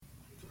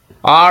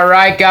All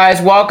right, guys,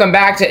 welcome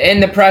back to In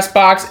the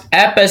Pressbox,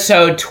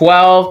 episode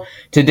 12.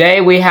 Today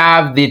we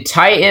have the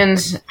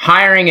Titans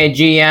hiring a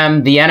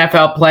GM, the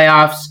NFL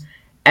playoffs,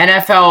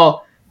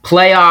 NFL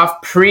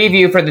playoff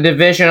preview for the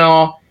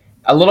Divisional,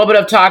 a little bit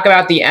of talk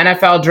about the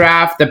NFL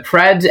draft, the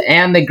Preds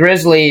and the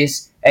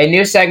Grizzlies, a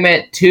new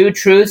segment, Two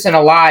Truths and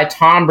a Lie,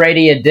 Tom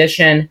Brady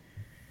edition,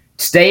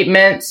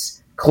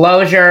 statements,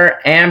 closure,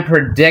 and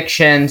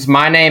predictions.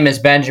 My name is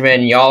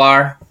Benjamin. Y'all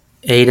are?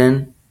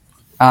 Aiden.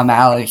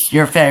 Alex,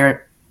 your favorite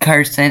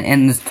person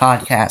in this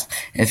podcast,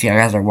 if you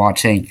guys are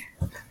watching.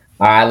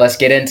 All right, let's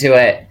get into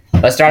it.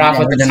 Let's start off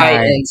with the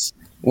Titans.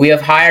 We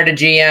have hired a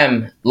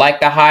GM.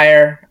 Like the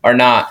hire or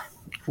not?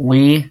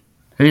 We?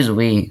 Who's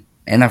we?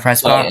 In the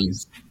press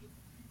box?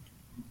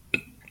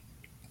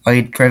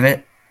 Wade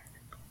Privet?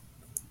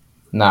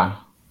 No.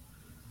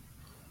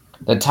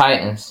 The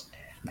Titans.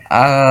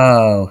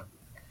 Oh.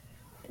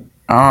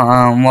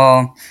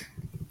 Well,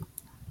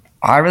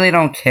 I really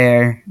don't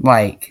care.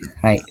 Like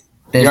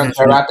you don't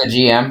care about the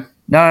GM?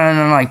 No,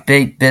 like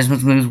big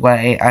business moves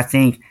way. I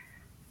think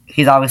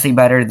he's obviously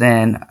better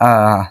than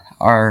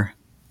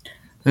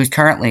who's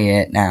currently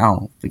it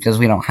now because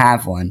we don't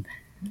have one.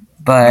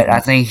 But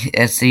I think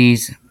if he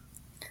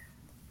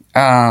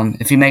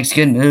makes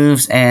good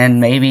moves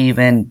and maybe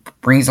even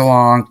brings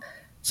along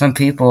some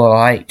people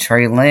like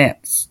Trey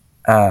Lance,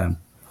 that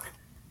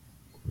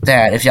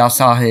if y'all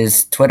saw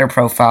his Twitter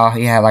profile,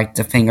 he had like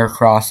the finger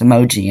cross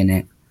emoji in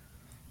it.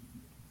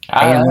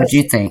 And what do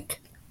you think?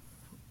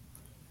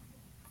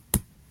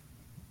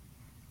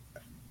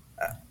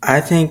 I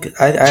think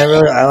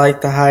I like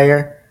the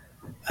hire,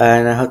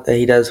 and I hope that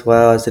he does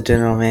well as the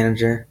general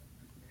manager.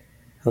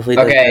 Hopefully,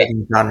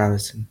 not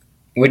Robinson.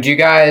 Would you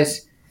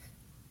guys?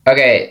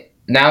 Okay,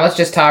 now let's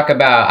just talk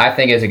about. I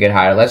think it's a good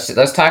hire.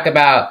 Let's talk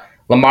about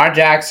Lamar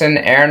Jackson,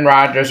 Aaron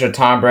Rodgers, or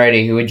Tom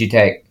Brady. Who would you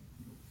take?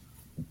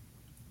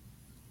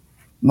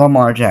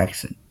 Lamar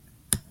Jackson.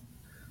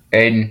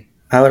 Aiden.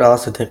 I would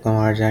also take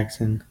Lamar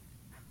Jackson.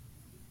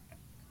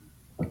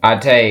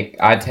 I'd take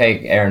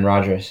Aaron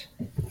Rodgers.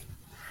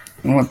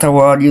 What the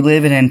world you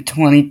living in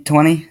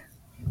 2020?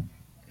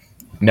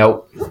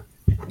 Nope.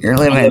 You're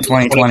living in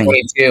 2020.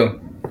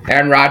 2022.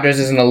 Aaron Rodgers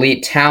is an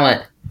elite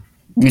talent.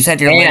 You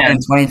said you're living in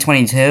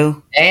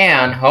 2022?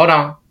 And, hold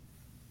on.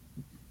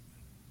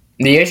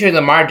 The issue with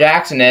Lamar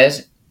Jackson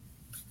is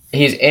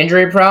he's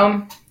injury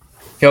prone.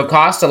 He'll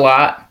cost a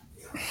lot.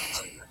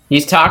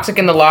 He's toxic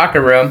in the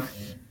locker room.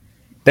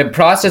 The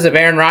process of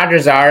Aaron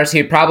Rodgers is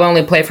he'd probably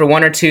only play for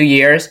 1 or 2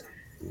 years.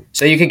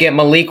 So you could get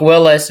Malik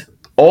Willis,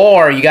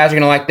 or you guys are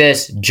going to like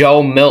this,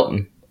 Joe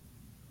Milton.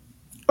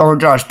 Or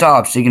Josh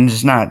Dobbs. You can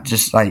just not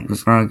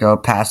was going to go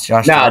past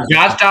Josh Dobbs. No,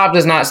 Josh Dobbs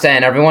is not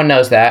staying. Everyone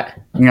knows that.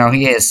 No,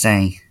 he is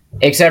staying.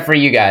 Except for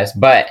you guys.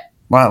 But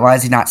why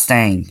is he not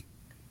staying?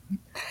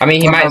 I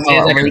mean, he might stay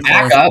as like a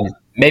backup.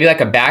 Maybe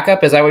like a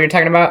backup? Is that what you're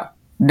talking about?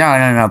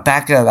 No.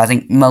 Back up. I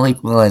think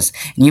Malik Willis.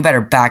 And you better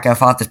back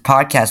up off this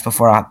podcast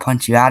before I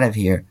punch you out of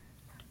here.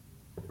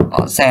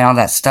 Saying all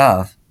that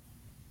stuff.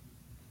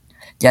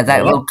 Yeah,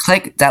 that little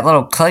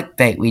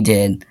clickbait we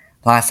did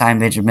last time,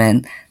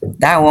 Benjamin,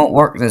 that won't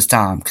work this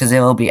time because it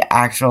will be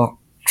actual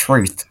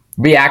truth.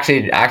 Be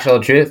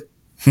actual truth?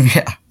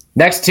 Yeah.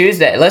 Next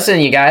Tuesday. Listen,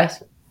 you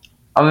guys.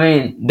 I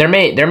mean, there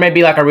may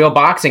be like a real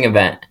boxing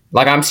event.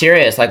 Like, I'm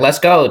serious. Like, let's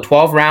go.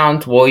 12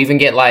 rounds. We'll even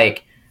get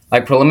like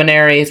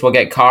preliminaries. We'll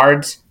get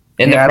cards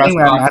in the press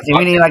box. I think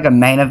we need like a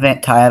main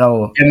event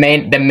title. The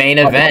main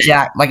event.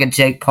 Like a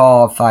Jake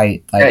Paul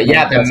fight. Like,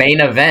 the main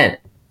event.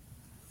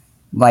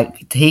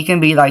 Like, he can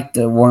be like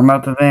the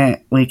warm-up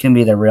event. We can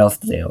be the real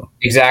deal.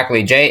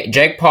 Exactly.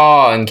 Jake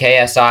Paul and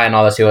KSI and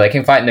all those people, they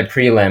can fight in the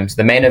prelims.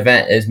 The main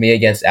event is me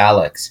against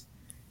Alex.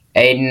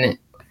 Aiden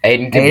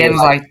could be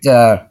like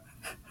the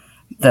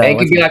Aiden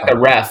could be like the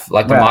ref,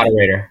 like the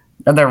moderator.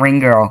 Or the ring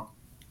girl.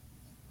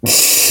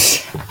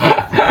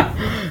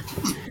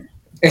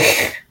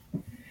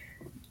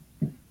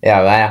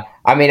 Yeah,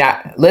 I mean,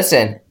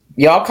 listen,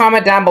 y'all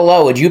comment down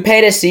below. Would you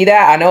pay to see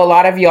that? I know a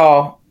lot of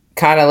y'all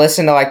kind of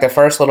listen to like the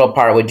first little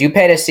part. Would you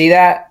pay to see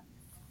that?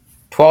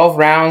 12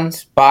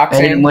 rounds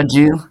boxing. And would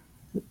you?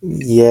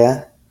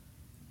 Yeah.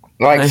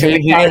 Like who do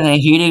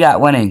you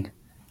got winning?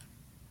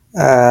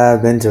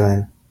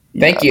 Benjamin.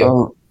 Thank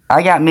you.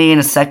 I got me in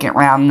a second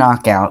round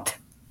knockout.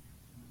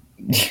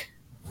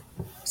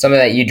 Something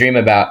that you dream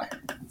about.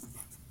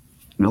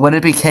 Would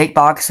it be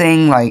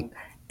kickboxing, like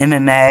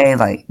MMA,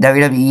 like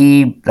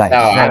WWE, like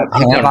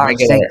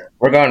boxing?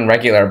 We're going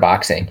regular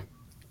boxing.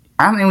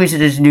 I think we should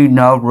just do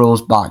no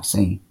rules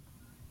boxing.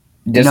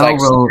 Just no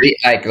like rules.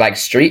 Like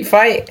street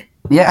fight?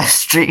 Yeah,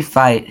 street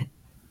fight.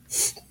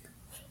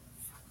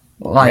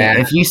 Like,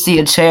 if you see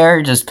a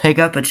chair, just pick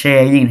up a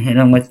chair. You can hit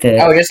them with it.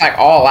 Oh, just like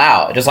all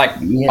out. Just like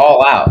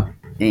all out.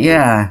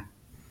 Yeah.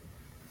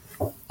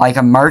 Like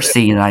a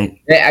mercy.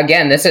 Like,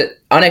 again, this is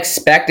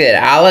unexpected.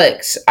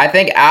 I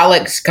think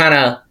Alex kind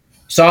of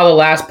saw the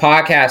last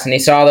podcast and he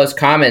saw those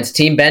comments.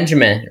 Team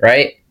Benjamin,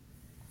 right?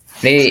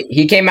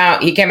 He came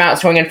out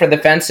swinging for the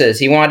fences.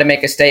 He wanted to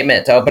make a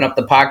statement to open up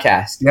the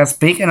podcast. Yeah,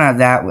 speaking of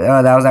that,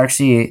 that was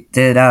actually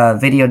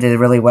video did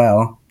really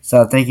well.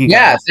 So thank you.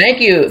 Yeah,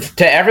 thank you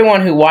to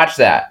everyone who watched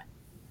that.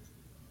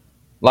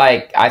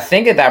 Like, I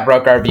think that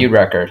broke our view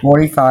record.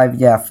 45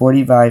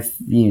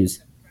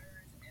 views.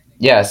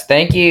 Yes,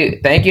 thank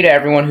you to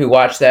everyone who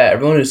watched that.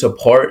 Everyone who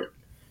supports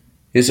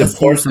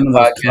some of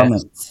those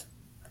comments.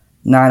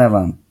 9 of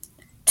them.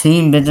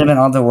 Team Benjamin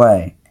all the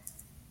way.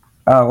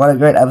 Oh, what a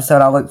great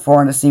episode! I'll look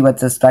forward to see what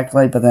to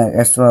speculate, but then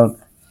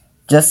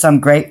just some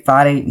great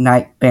Friday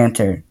night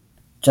banter.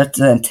 Just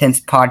an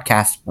intense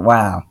podcast.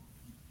 Wow.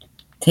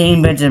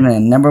 Team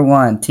Benjamin, number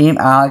 1. Team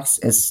Alex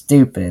is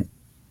stupid.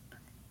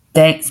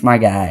 Thanks, my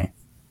guy.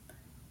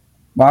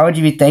 Why would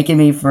you be thanking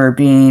me for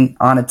being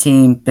on a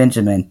Team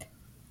Benjamin?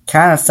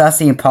 Kind of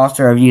sussy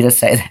imposter of you to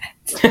say that.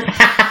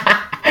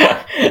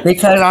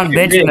 Because I'm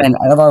Benjamin,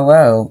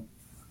 LOL.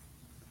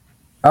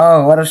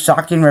 Oh, what a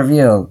shocking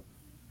reveal.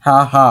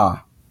 Ha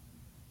ha.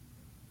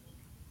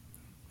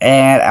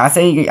 And I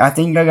think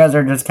you guys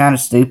are just kind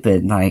of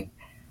stupid. Like,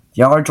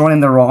 y'all are joining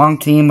the wrong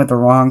team at the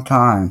wrong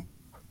time.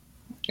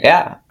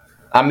 Yeah.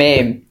 I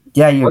mean,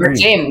 yeah, we're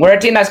a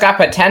team that's got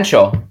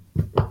potential.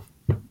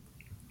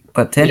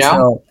 Potential, you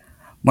know?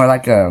 More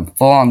like a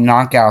full-on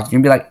knockout.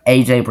 You're going to be like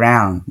A.J.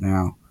 Brown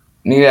now.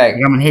 Like,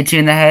 I'm going to hit you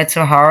in the head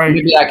so hard.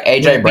 You're going to be like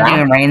A.J. Brown?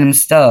 Doing random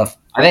stuff.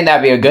 I think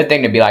that'd be a good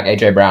thing to be like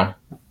A.J. Brown.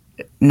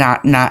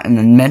 Not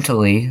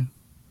mentally.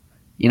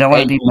 You don't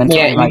want to be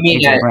mentally like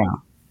A.J.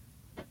 Brown.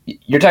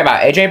 You're talking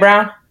about A.J.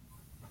 Brown?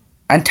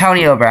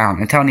 Antonio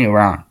Brown.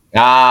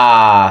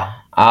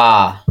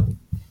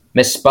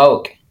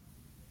 Misspoke.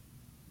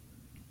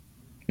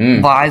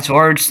 Wise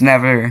words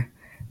never.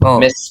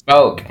 Well,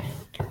 misspoke.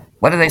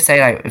 What do they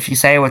say? Like, if you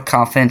say it with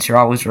confidence, you're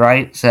always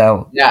right.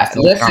 So yeah,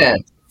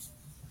 listen.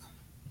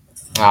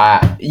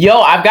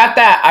 I've got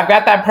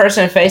that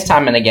person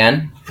FaceTiming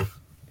again.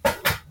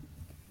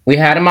 We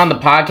had him on the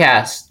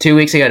podcast 2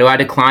 weeks ago. Do I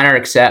decline or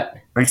accept?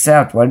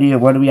 Accept. What do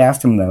we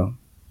ask him though?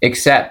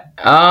 Accept.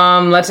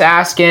 Let's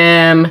ask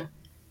him.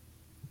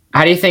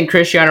 How do you think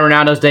Cristiano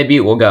Ronaldo's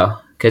debut will go?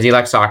 Because he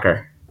likes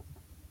soccer.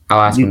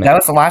 I'll ask him. That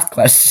was the last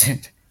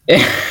question.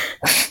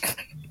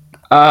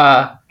 All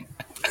right.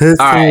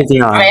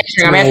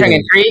 I'm answering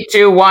in 3,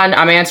 2, 1.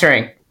 I'm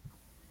answering.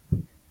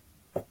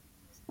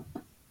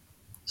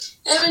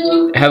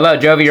 Hello,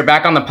 Jovi. You're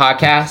back on the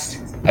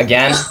podcast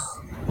again.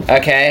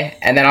 Okay,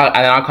 and then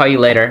I'll call you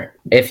later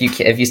if you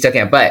still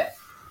can't. But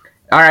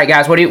all right,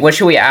 guys. What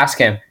should we ask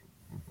him?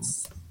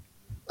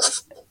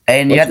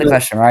 And you got the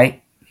question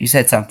right. You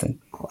said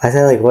something. I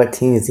said, like, what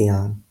team is he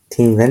on?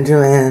 Team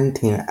Benjamin,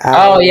 Team Alex.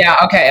 Oh, yeah,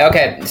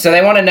 okay. So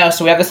they want to know,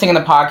 so we have this thing in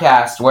the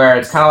podcast where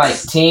it's kind of like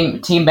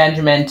Team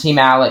Benjamin, Team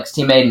Alex,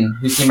 Team Aiden.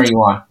 Whose team are you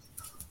on?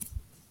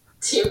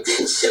 Team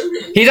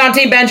Benjamin. He's on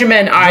Team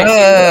Benjamin. All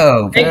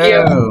right.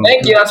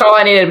 Thank you. That's all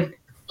I needed.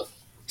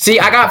 See,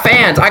 I got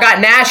fans. I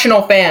got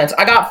national fans.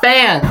 I got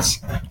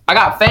fans.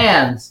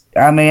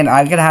 I mean,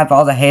 I could have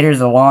all the haters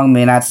along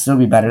me and I'd still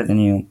be better than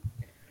you.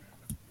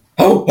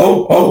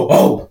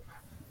 Oh.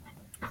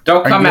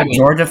 Don't come at me.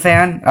 Georgia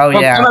fan? Oh,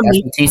 yeah.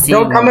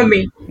 Don't come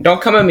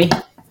at me.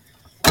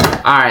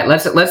 All right,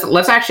 let's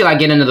actually like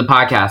get into the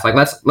podcast. Like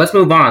let's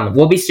move on.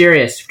 We'll be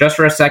serious just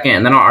for a second,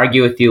 and then I'll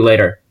argue with you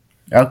later.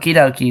 Okie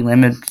dokie,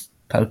 lemon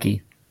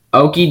pokey.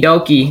 Okie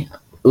dokie.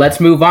 Let's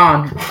move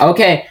on.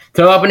 Okay,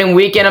 so the opening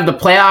weekend of the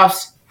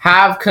playoffs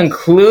have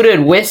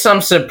concluded with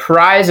some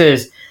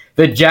surprises.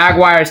 The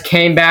Jaguars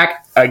came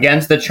back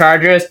against the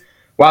Chargers,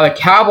 while the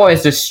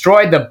Cowboys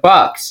destroyed the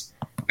Bucs.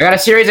 I got a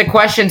series of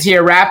questions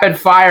here, rapid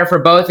fire for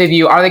both of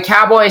you. Are the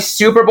Cowboys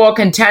Super Bowl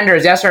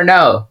contenders? Yes or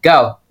no?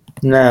 Go.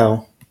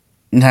 No.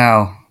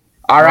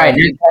 All right.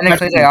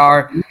 Technically, they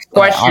are.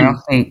 Question. I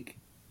don't think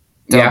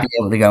they'll be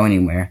able to go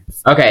anywhere.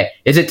 Okay.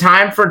 Is it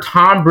time for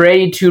Tom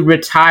Brady to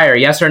retire?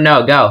 Yes or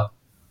no? Go.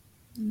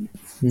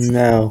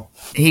 No.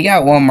 He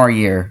got one more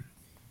year.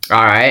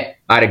 All right.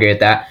 I'd agree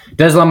with that.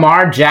 Does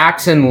Lamar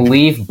Jackson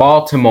leave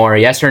Baltimore?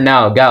 Yes or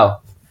no? Go.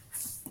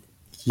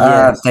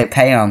 Yes. They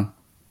pay him.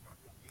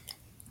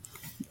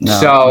 No.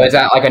 So is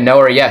that like a no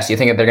or a yes? You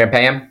think that they're going to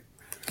pay him?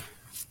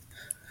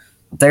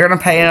 They're going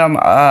to pay him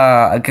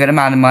a good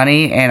amount of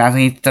money, and I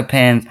think it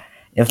depends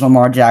if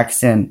Lamar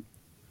Jackson,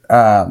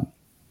 if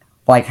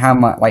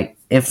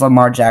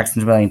Lamar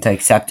Jackson's willing to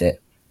accept it.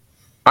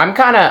 I'm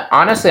kind of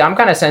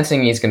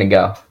sensing he's going to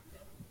go.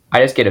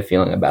 I just get a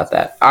feeling about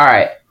that. All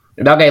right.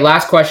 Okay,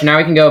 last question. Now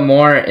we can go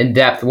more in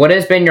depth. What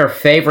has been your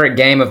favorite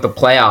game of the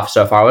playoffs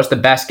so far? What's the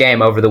best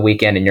game over the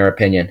weekend, in your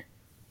opinion?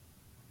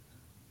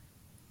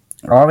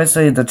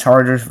 Obviously, the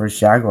Chargers versus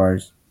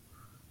Jaguars.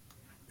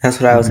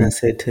 That's what I was going to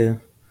say, too.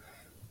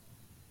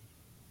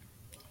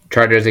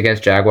 Chargers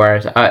against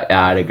Jaguars?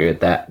 I'd agree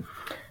with that.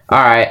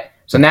 All right.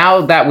 So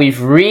now that we've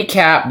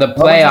recapped the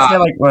playoffs...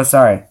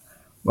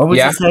 What would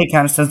you say,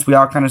 kind of, since we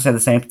all kind of said the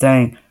same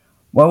thing,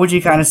 what would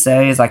you kind of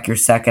say is like your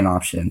second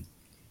option?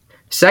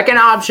 Second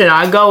option,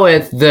 I'd go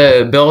with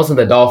the Bills and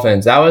the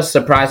Dolphins. That was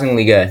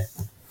surprisingly good.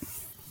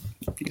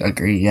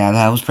 Agree. Yeah,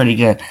 that was pretty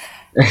good.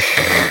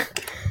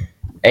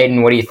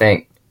 Aiden, what do you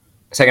think?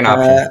 Second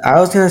option. I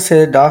was gonna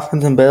say the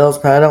Dolphins and Bills,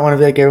 but I don't want to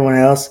be like everyone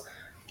else.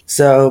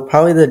 So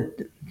probably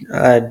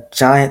the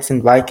Giants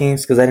and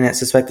Vikings because I didn't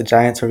suspect the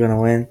Giants were gonna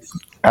win.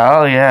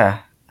 Oh yeah,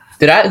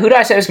 Who did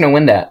I say was going to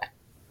win that?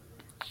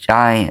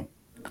 Giant.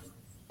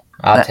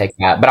 I'll take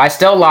that. But I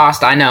still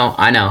lost. I know.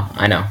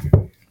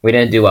 We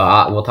didn't do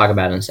well. We'll talk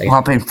about it in a second.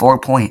 Whopping 4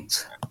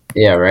 points.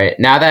 Yeah, right.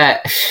 Now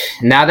that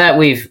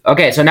we've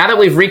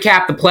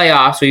recapped the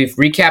playoffs, we've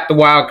recapped the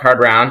wild card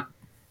round.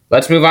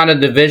 Let's move on to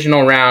the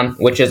divisional round,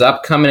 which is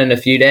upcoming in a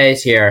few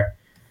days here.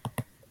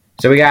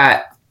 So we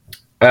got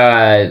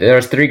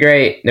there's some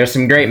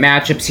great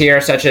matchups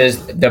here, such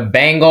as the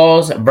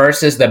Bengals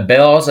versus the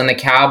Bills and the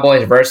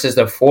Cowboys versus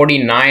the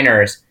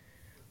 49ers.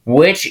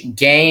 Which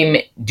game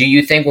do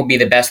you think will be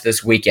the best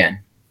this weekend?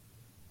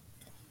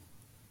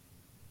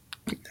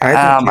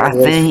 I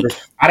think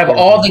out of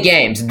all the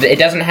games, it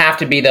doesn't have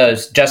to be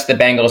just the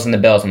Bengals and the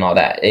Bills and all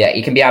that. Yeah,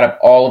 it can be out of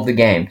all of the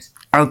games.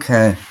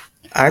 Okay.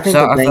 I think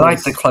so I feel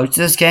like the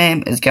closest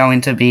game is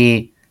going to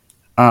be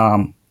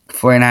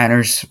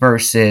 49ers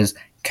versus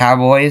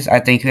Cowboys. I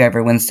think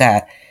whoever wins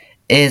that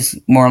is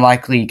more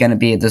likely going to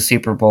be at the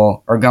Super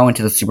Bowl or going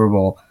to the Super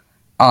Bowl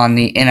on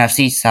the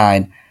NFC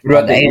side.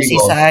 On the AFC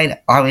side,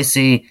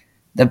 obviously,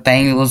 the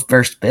Bengals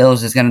versus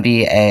Bills is going to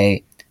be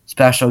a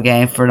special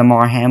game for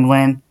Damar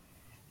Hamlin.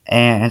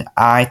 And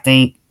I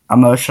think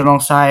emotional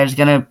side is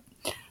going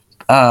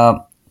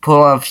to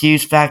pull a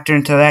huge factor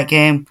into that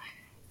game.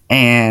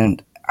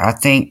 And I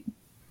think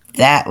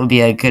that would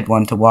be a good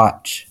one to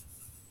watch.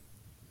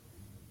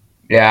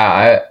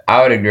 Yeah,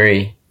 I would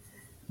agree.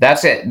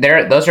 That's it.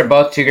 Those are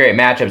both two great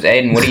matchups.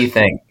 Aiden, what do you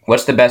think?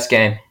 What's the best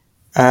game?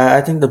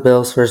 I think the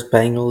Bills versus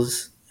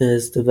Bengals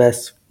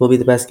will be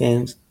the best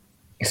games.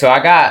 So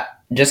I got,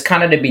 just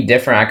kind of to be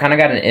different, I kind of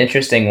got an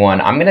interesting one.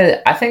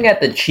 I think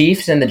at the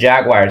Chiefs and the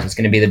Jaguars, it's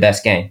going to be the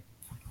best game.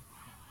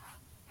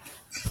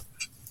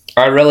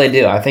 I really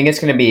do. I think it's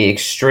going to be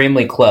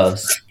extremely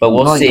close, but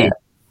we'll see. Yeah.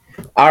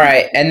 All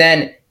right, and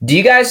then do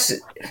you guys?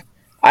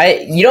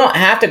 You don't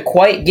have to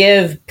quite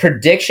give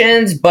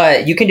predictions,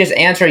 but you can just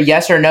answer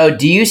yes or no.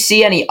 Do you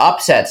see any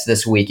upsets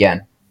this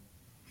weekend?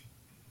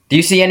 Do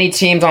you see any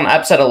teams on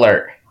upset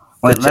alert?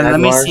 Wait, let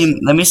me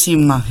see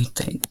my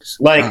things.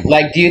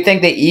 Like, do you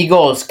think the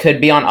Eagles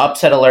could be on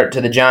upset alert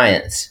to the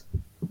Giants?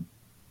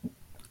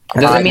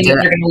 Doesn't mean that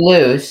they're going to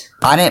lose.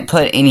 I didn't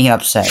put any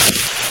upset.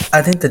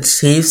 I think the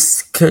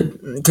Chiefs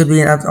could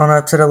be on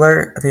upset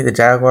alert. I think the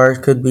Jaguars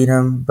could beat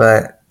them,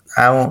 but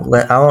I won't.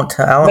 Wait, pause.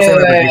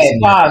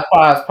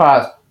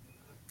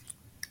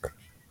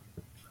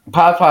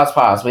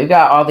 We've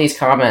got all these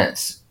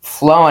comments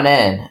flowing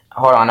in.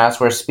 Hold on, as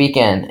we're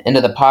speaking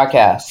into the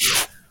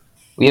podcast.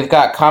 We've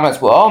got comments.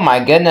 Oh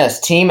my goodness,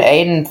 Team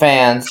Aiden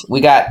fans. We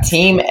got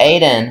Team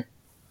Aiden.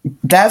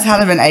 That's how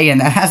to be Aiden.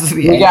 That has to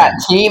be. We got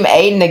Team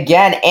Aiden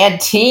again,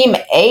 and Team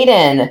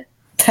Aiden.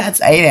 That's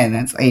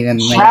Aiden.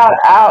 Shout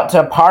out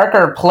to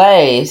Parker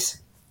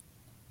Plays.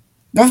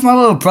 That's my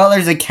little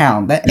brother's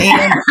account. That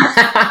Aiden.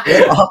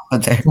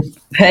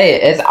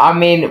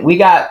 Hey, we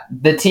got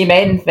the Team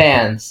Aiden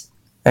fans.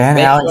 And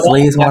Alex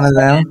Lee is one of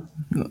them.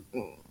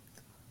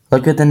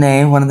 Look at the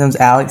name. One of them's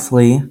Alex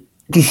Lee.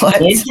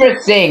 What?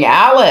 Interesting,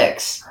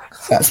 Alex.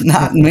 That's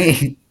not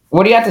me.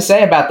 What do you have to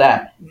say about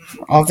that?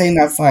 I think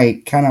that's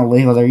kind of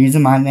legal. They're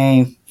using my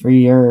name for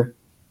your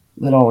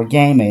little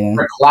game, Aiden.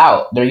 For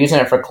clout. They're using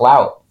it for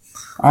clout.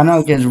 I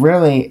know, because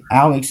really,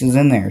 Alex is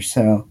in there,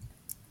 so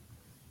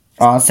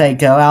I'll say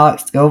go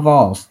Alex, go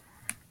Vols.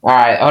 All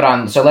right, hold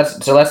on. So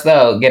let's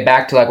though get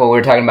back to what we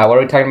were talking about. What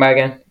are we talking about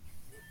again?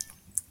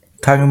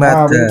 Talking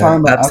about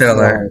upset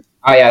alert.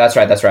 Oh yeah,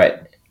 that's right.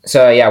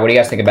 So yeah, what do you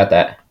guys think about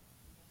that?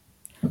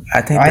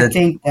 I think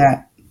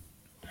that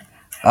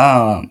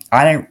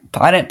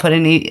I didn't put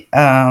any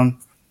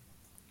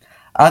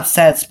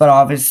upsets, but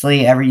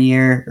obviously every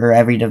year or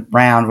every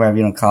round, whatever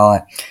you want to call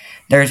it,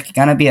 there's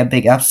gonna be a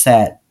big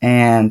upset.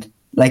 And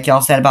like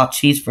y'all said about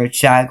Chiefs for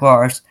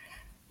Jaguars,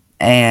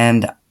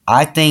 and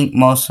I think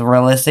most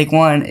realistic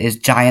one is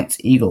Giants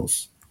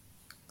Eagles.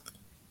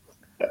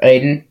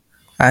 Aiden?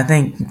 I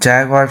think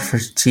Jaguars for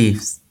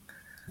Chiefs.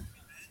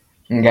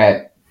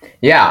 Okay.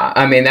 Yeah,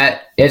 I mean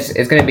it's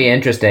going to be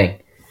interesting.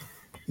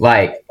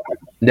 Like,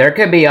 there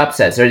could be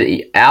upsets.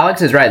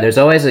 Alex is right.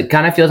 It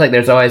kind of feels like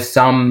there's always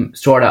some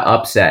sort of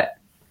upset,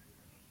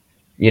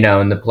 in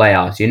the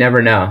playoffs. You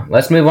never know.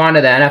 Let's move on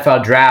to the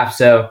NFL draft.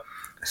 So,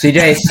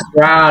 CJ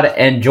Stroud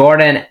and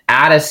Jordan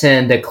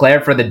Addison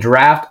declared for the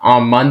draft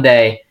on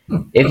Monday.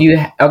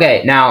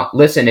 Now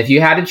listen, if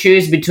you had to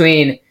choose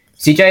between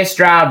CJ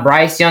Stroud,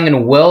 Bryce Young,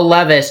 and Will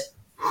Levis,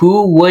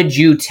 who would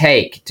you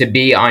take to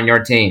be on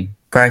your team?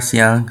 Bryce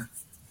Young.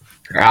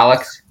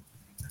 Alex?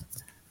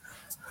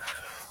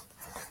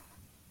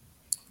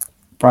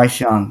 Bryce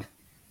Young.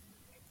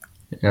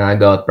 And I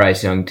go with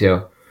Bryce Young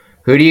too.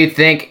 Who do you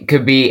think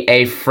could be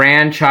a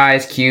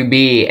franchise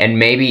QB and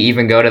maybe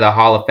even go to the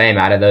Hall of Fame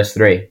out of those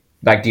three?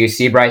 Like, do you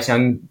see Bryce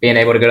Young being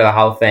able to go to the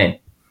Hall of Fame?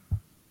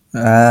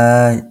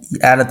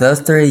 Out of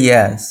those three,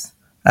 yes.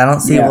 I don't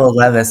see Will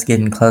Levis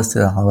getting close to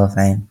the Hall of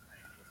Fame.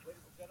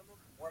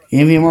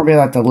 He more be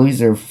like the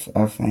loser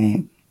of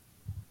fame.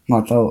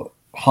 Like the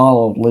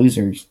Hall of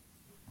Losers.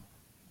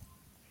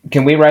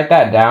 Can we write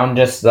that down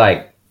just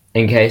like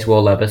in case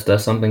Will Levis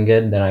does something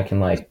good? Then I can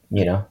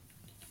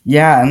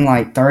Yeah, in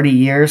like 30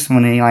 years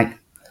when he like.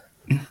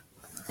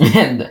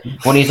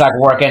 when he's like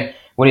working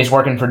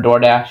for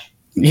DoorDash.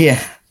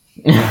 Yeah.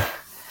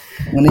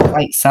 When he's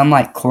like some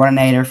like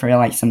coordinator for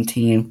like some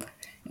team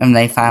and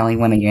they finally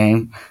win a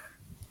game.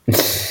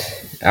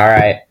 All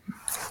right.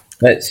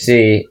 Let's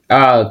see.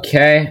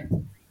 Okay.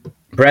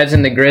 Preds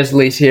and the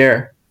Grizzlies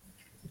here.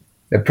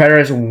 The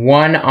Predators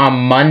won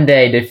on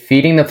Monday,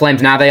 defeating the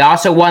Flames. Now, they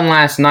also won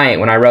last night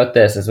when I wrote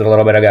this. This was a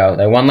little bit ago.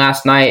 They won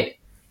last night.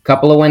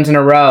 Couple of wins in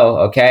a row,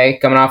 okay?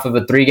 Coming off of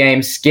a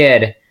 3-game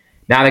skid.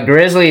 Now, the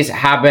Grizzlies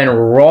have been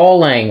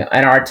rolling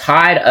and are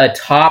tied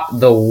atop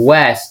the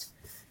West.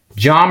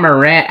 John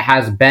Morant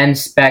has been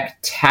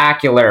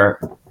spectacular,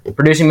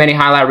 producing many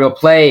highlight reel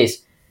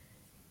plays.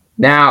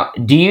 Now,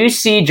 do you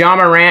see John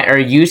Morant or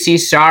UC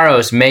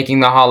Saros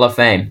making the Hall of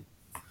Fame?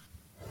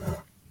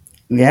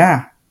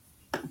 Yeah.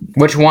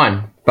 Which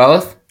one?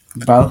 Both?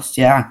 Both,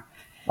 yeah.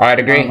 I'd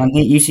agree. I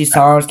think UC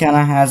Saros kind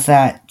of has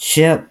that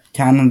chip,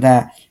 kind of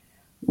that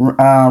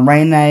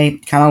rain they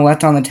kind of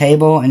left on the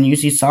table, and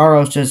UC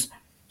Saros just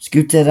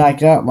scooped it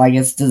back up like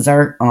it's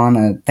dessert on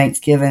a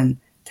Thanksgiving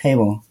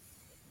table.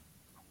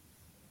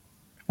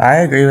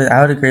 I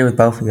would agree with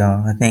both of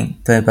y'all. I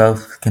think they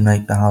both can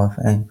make the Hall of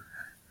Fame.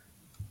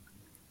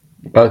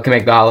 Both can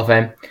make the Hall of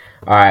Fame.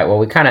 All right. Well,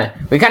 we kind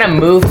of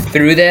moved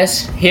through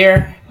this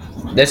here.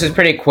 This is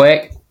pretty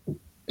quick.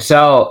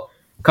 So,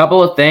 a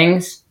couple of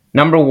things.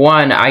 Number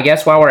one, I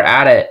guess while we're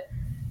at it,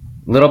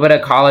 a little bit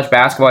of college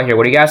basketball here.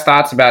 What are you guys'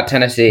 thoughts about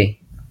Tennessee?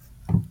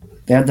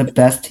 They're the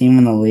best team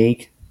in the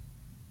league.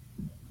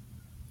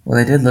 Well,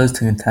 they did lose to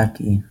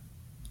Kentucky.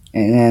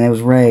 And it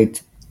was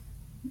rigged.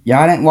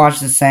 Y'all didn't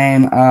watch the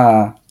same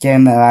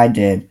game that I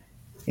did.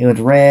 It was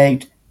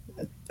rigged.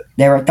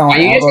 They were throwing. Are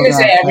you just gonna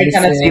say every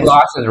Tennessee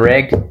loss is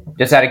rigged?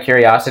 Just out of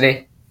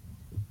curiosity.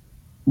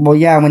 Well,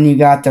 yeah. When you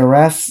got the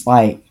refs,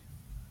 like,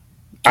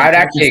 I'd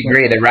actually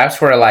agree. The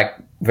refs were like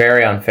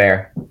very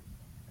unfair.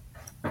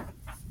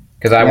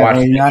 Because I watched.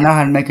 They did not know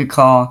how to make a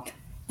call.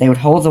 They would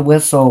hold the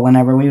whistle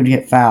whenever we would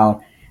get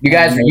fouled. You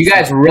guys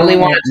really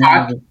want to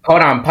talk?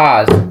 Hold on,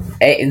 pause.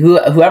 Hey,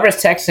 whoever's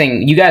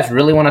texting, you guys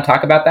really want to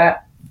talk about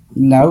that?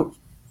 Nope.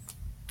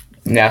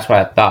 That's what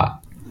I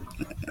thought.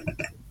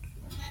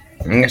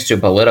 I think it's too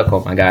political,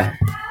 my guy.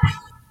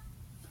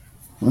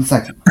 1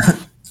 second.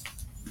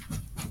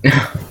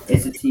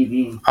 It's a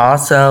TV.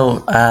 Also,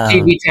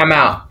 TV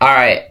timeout. All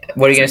right,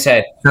 what are you gonna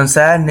say? some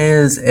sad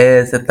news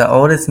is that the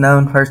oldest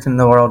known person in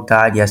the world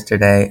died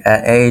yesterday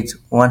at age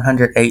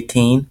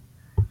 118.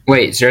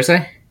 Wait,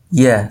 seriously?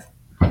 Yes.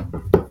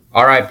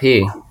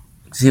 R.I.P.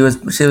 She was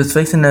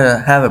fixing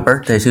to have a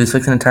birthday. She was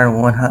fixing to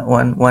turn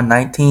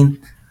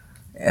 119.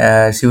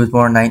 She was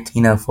born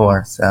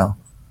 1904. So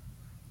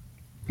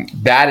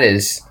That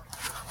is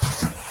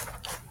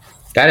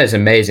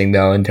amazing,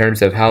 though, in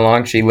terms of how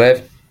long she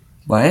lived.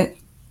 What?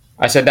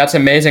 I said that's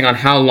amazing on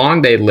how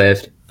long they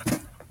lived.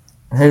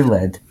 Who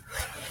lived?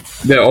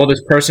 The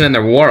oldest person in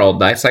the world.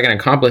 That's like an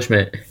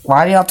accomplishment.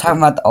 Why are y'all talking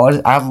about the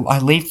oldest? I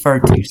leave for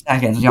 2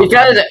 seconds.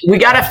 Because we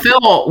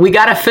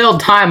gotta fill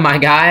time, my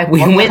guy. We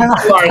went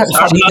through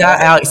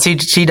our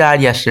she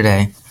died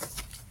yesterday.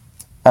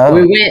 Oh.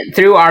 we went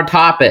through our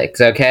topics,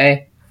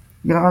 okay?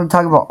 You don't want to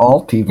talk about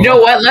old people. You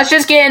know what? Let's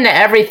just get into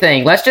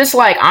everything. Let's just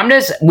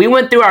we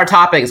went through our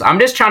topics. I'm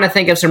just trying to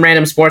think of some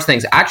random sports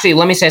things. Actually,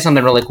 let me say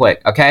something really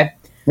quick, okay?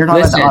 You're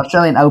talking about the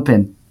Australian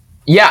Open.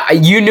 Yeah,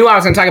 you knew I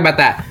was going to talk about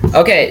that.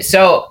 Okay,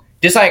 so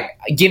just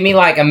give me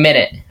a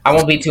minute. I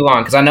won't be too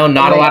long because I know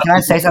not a lot. Can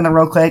I say something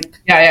real quick?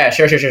 Yeah,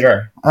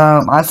 sure.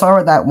 I saw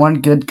with that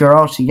one good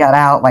girl. She got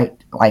out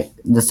like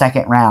the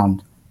second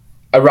round.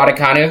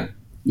 Raducanu?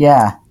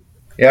 Yeah.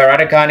 Yeah,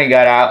 Raducanu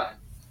got out.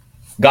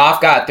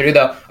 Goff got through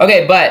though.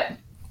 Okay, but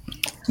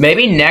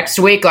maybe next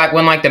week,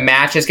 when the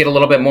matches get a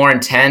little bit more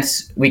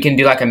intense, we can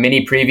do a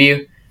mini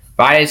preview.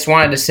 But I just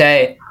wanted to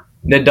say,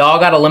 Nadal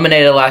got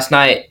eliminated last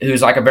night,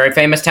 who's a very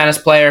famous tennis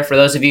player. For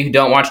those of you who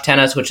don't watch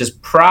tennis, which is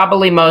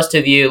probably most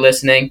of you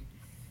listening,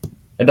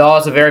 Nadal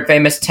is a very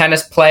famous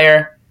tennis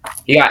player.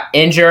 He got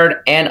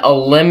injured and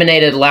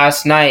eliminated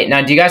last night.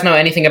 Now, do you guys know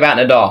anything about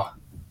Nadal?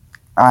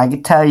 I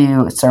could tell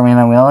you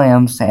Serena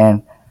Williams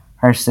and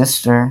her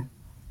sister.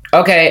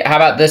 Okay, how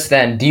about this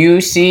then? Do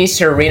you see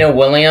Serena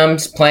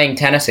Williams playing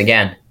tennis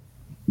again?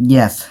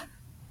 Yes.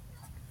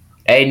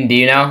 Aiden, do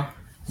you know?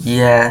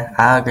 Yeah,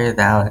 I agree with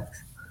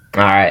Alex.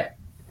 All right.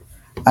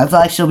 I feel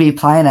like she'll be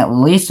playing at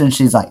least when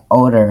she's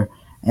older,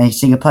 and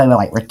she could play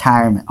with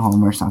retirement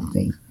home or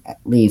something at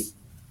least.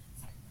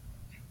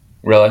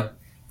 Really?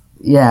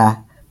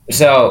 Yeah.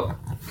 So,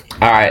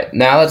 all right.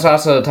 Now let's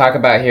also talk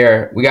about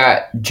here. We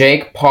got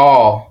Jake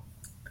Paul.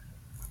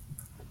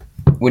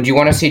 Would you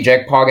want to see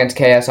Jake Paul against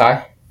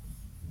KSI?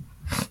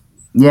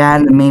 Yeah,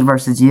 and me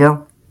versus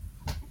you.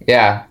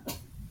 Yeah,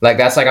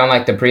 that's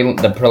on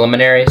the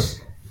preliminaries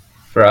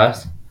for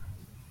us.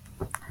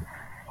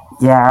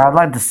 Yeah, I'd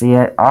like to see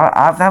it.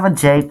 I'm a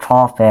Jake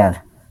Paul fan.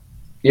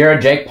 You're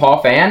a Jake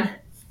Paul fan?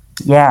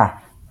 Yeah.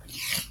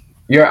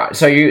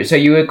 So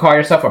you would call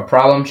yourself a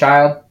problem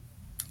child?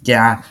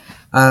 Yeah.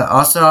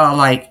 Also,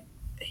 like,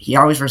 he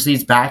always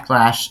receives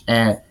backlash,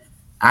 and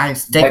I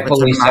stick with him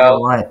Rightfully no matter so.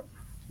 what.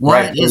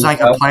 Rightfully Is like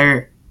so. a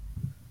player?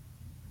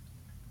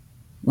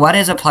 What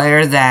is a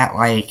player that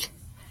like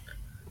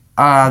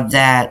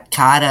that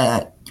kind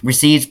of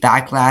receives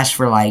backlash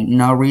for like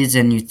no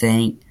reason? You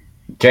think?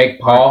 Jake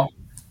Paul,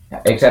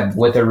 except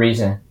with a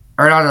reason.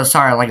 Or no,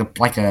 sorry,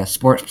 like a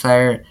sports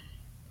player.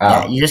 Oh.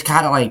 Yeah, you just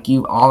kind of like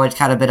you always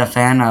kind of been a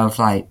fan of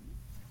like,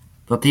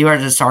 but people are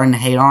just starting to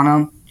hate on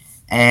him,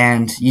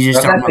 and you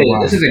just don't know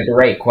why. This is a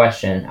great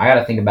question. I got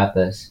to think about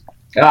this.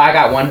 Oh, I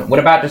got one. What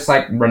about just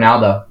like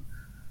Ronaldo?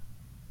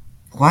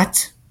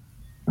 What?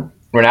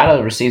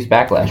 Ronaldo receives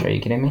backlash. Are you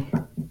kidding me?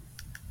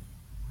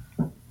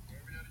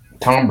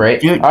 Tom Brady.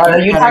 Dude, Are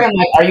you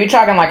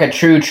talking like a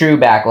true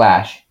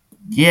backlash?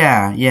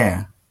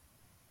 Yeah.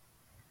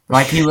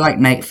 Like people like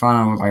make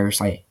fun of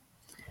players. Like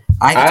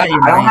I can I tell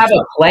you, don't have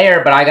a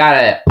player, but I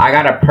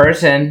got a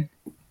person.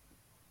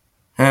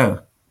 Who?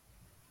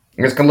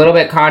 It's a little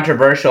bit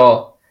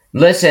controversial.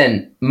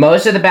 Listen,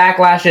 most of the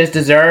backlash is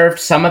deserved.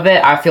 Some of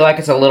it, I feel like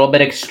it's a little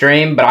bit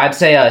extreme, but I'd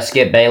say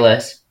Skip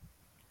Bayless.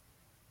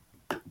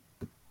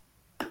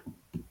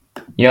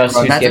 You know,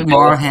 That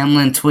Damar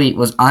Hamlin tweet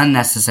was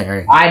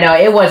unnecessary. I know,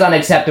 it was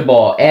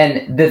unacceptable.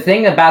 And the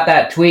thing about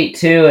that tweet,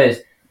 too,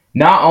 is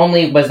not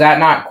only was that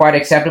not quite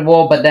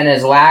acceptable, but then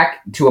his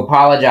lack to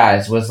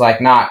apologize was,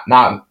 like, not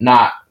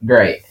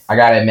great, I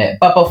gotta admit.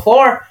 But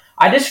before,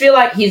 I just feel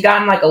like he's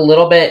gotten, like, a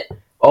little bit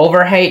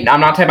over hate.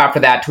 I'm not talking about for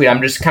that tweet.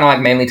 I'm just kind of,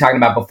 like, mainly talking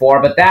about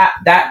before. But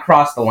that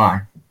crossed the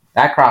line.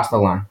 That crossed the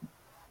line.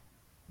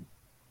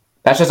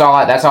 That's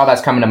all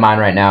that's coming to mind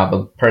right now,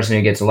 the person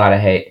who gets a lot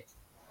of hate.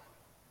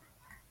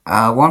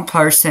 One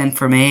person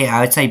for me,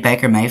 I would say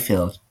Baker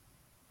Mayfield.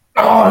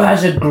 Oh,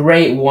 that's a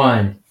great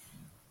one.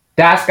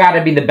 That's got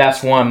to be the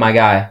best one, my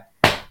guy.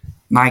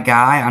 My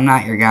guy? I'm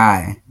not your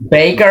guy.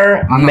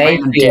 Baker I'm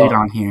Mayfield. Dude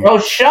on here. Oh,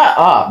 shut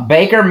up.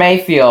 Baker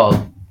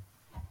Mayfield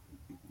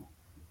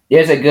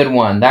is a good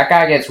one. That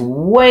guy gets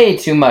way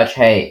too much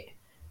hate.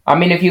 I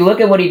mean, if you look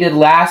at what he did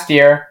last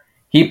year,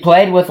 he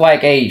played with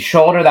like a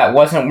shoulder that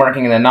wasn't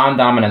working in the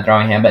non-dominant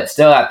throwing hand, but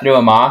still that threw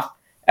him off.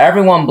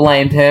 Everyone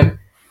blamed him.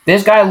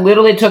 This guy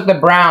literally took the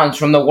Browns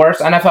from the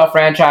worst NFL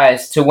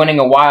franchise to winning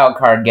a wild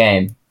card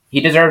game.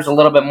 He deserves a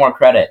little bit more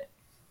credit.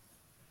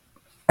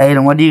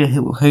 Aiden, what do you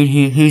who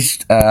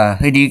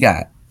do you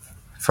got?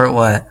 For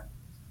what?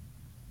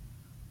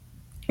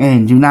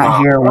 And do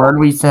not hear a word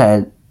we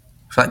said.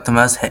 For like the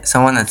most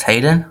someone that's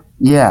hated?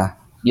 Yeah.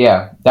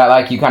 Yeah, that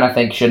like you kind of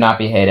think should not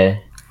be hated.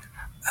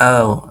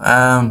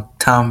 Oh,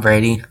 Tom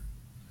Brady.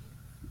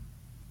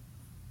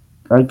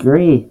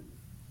 Agree.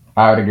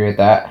 I would agree with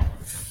that.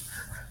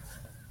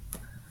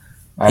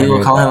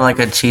 People call him like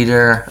a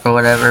cheater or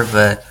whatever,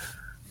 but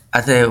I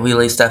think we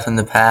leave stuff in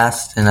the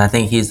past, and I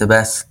think he's the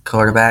best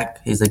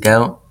quarterback. He's the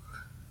GOAT.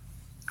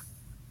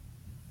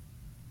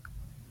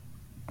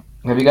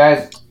 Have you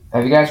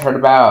guys heard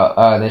about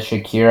the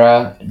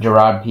Shakira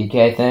Gerard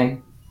Piqué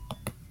thing?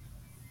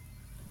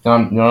 You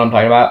know what I'm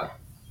talking about?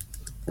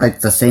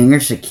 Like the singer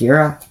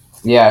Shakira?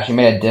 Yeah, she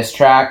made a diss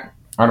track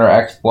on her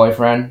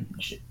ex-boyfriend,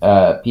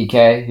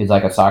 Piqué, who's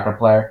like a soccer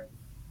player.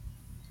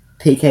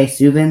 PK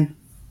Subban?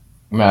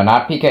 No,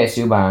 not Piqué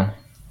Subban.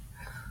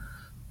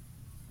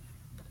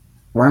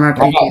 Why not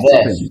How PK about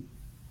this? Subban?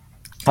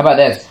 How about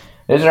this?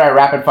 This is our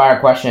rapid-fire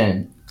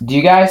question. Do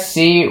you guys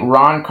see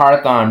Ron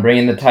Carthon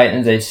bringing the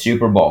Titans a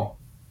Super Bowl?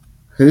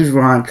 Who's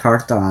Ron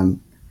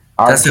Carthon?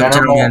 Our That's the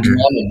general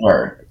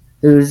manager.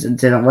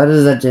 What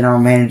does a general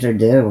manager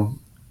do?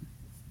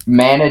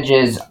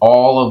 Manages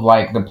all of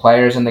like the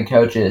players and the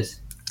coaches.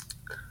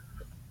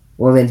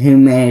 Well, then who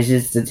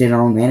manages the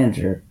general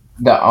manager?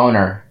 The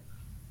owner.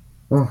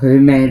 Well, who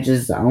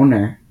manages the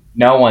owner?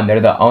 No one.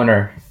 They're the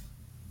owner.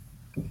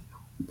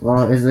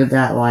 Well, isn't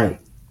that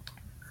like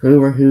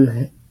who or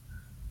who?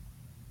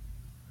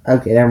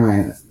 Okay, never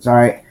mind.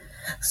 Sorry.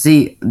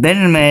 See,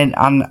 Benjamin,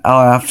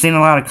 I've seen a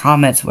lot of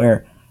comments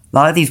where a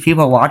lot of these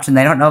people watching,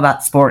 they don't know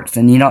about sports,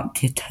 and you don't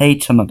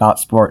teach them about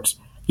sports.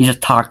 You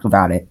just talk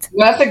about it.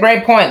 Well, that's a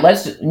great point.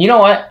 You know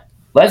what?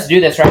 Let's do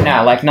this right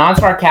now. Like,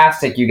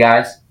 non-sarcastic, you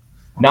guys.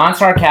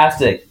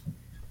 Non-sarcastic.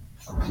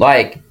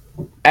 Like,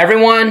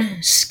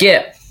 everyone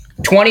skip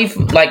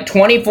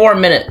 24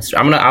 minutes.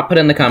 I'll put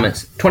it in the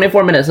comments.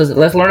 24 minutes.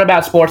 Let's learn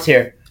about sports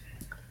here.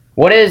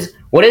 What is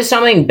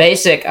something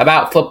basic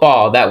about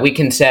football that we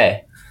can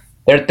say?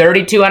 There are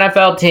 32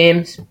 NFL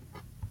teams.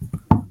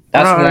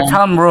 No,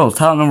 tell them the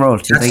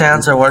rules.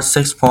 Touchdowns are worth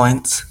 6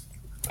 points.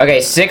 Okay,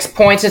 6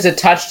 points is a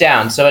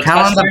touchdown. So a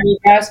touchdown, you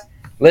guys.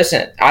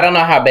 Listen, I don't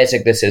know how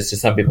basic this is to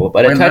some people,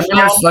 but a touchdown. Let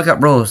me just look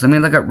up rules. Let me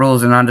look up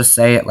rules, and I'll just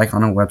say it like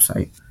on a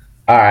website.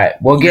 All right,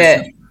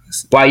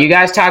 while you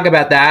guys talk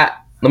about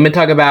that, let me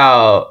talk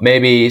about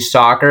maybe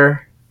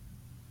soccer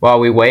while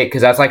we wait,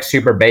 because that's like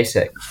super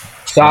basic.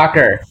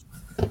 Soccer,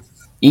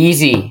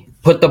 easy.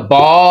 Put the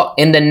ball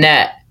in the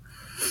net.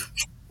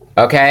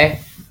 Okay?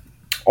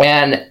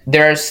 And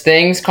there's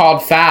things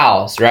called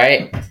fouls,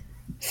 right?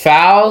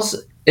 Fouls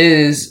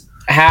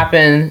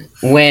happen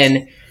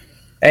when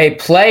a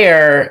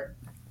player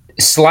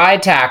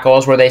slide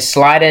tackles, where they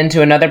slide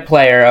into another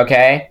player,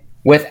 okay,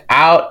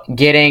 without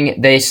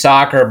getting the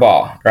soccer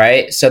ball,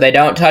 right? So they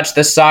don't touch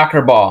the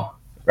soccer ball,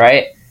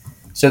 right?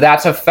 So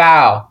that's a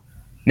foul.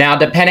 Now,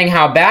 depending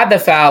how bad the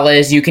foul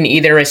is, you can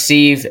either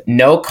receive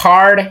no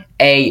card,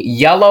 a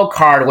yellow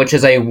card, which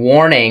is a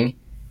warning,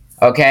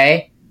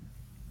 okay,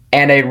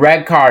 and a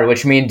red card,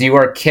 which means you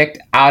are kicked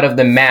out of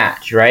the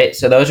match, right?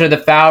 So those are the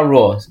foul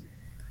rules.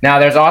 Now,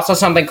 there's also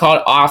something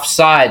called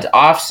offsides.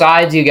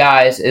 Offsides, you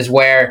guys, is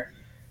where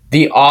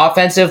the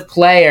offensive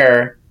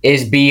player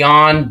is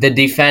beyond the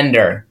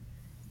defender,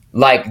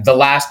 like the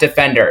last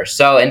defender.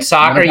 So in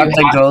soccer, What about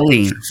the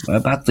goalie? What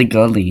about the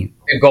goalie?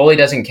 The goalie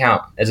doesn't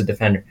count as a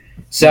defender.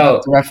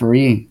 So the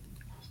referee.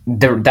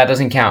 that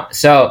doesn't count.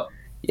 So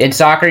in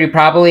soccer, you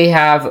probably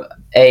have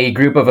a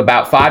group of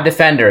about 5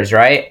 defenders,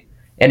 right?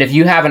 And if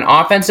you have an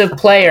offensive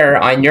player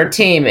on your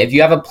team, if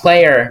you have a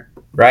player,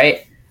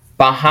 right,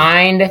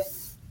 behind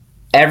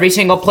every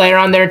single player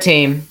on their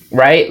team,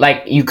 right?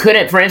 Like you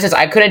couldn't, for instance,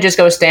 I couldn't just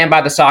go stand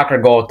by the soccer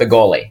goal with the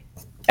goalie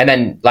and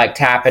then like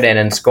tap it in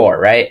and score,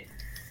 right?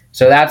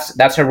 So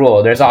that's a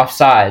rule. There's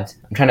offsides.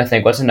 I'm trying to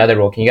think. What's another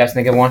rule? Can you guys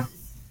think of one?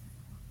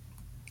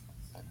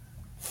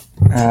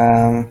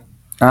 I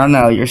don't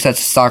know. You're such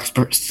a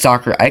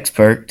soccer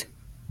expert.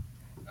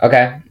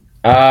 Okay.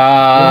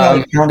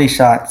 Penalty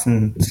shots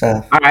and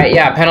stuff. All right.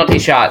 Yeah, penalty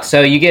shots.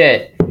 So you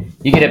get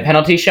a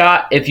penalty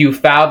shot if you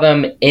foul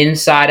them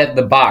inside of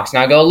the box.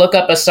 Now go look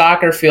up a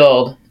soccer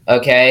field.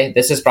 Okay,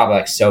 this is probably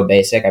like so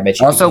basic. I bet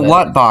you. Also,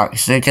 what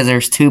box? Because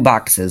there's 2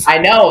 boxes. I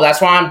know.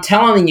 That's why I'm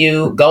telling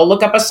you. Go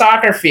look up a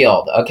soccer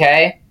field.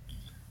 Okay.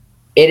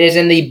 It is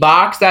in the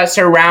box that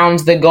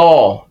surrounds the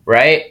goal,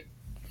 right?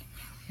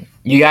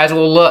 You guys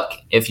will look.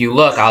 If you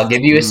look, I'll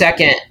give you a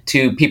second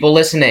to people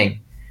listening.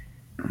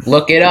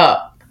 Look it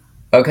up,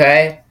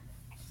 okay?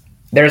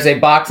 There's a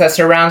box that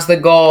surrounds the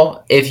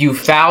goal. If you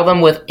foul them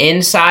with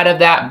inside of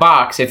that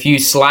box, if you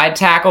slide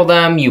tackle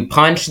them, you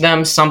punch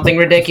them, something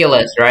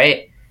ridiculous,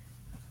 right?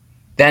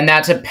 Then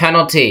that's a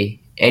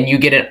penalty, and you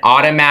get an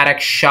automatic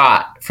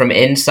shot from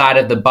inside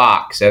of the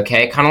box,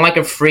 okay? Kind of like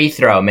a free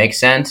throw, makes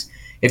sense?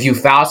 If you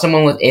foul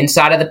someone with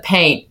inside of the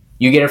paint,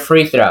 you get a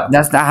free throw.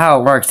 That's not how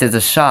it works. It's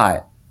a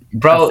shot.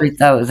 Bro,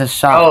 that was a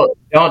shot. Oh,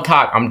 don't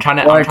talk. I'm trying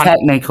to. Or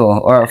technical,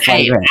 or a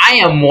flagrant. Hey,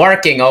 I am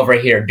working over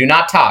here. Do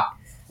not talk.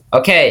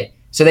 Okay,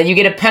 so then you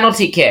get a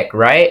penalty kick,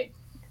 right?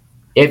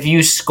 If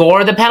you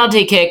score the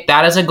penalty kick,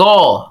 that is a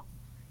goal.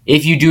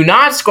 If you do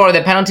not score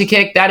the penalty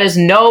kick, that is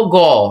no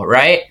goal,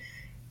 right?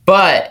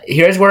 But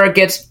here's where it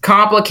gets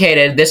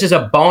complicated. This is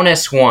a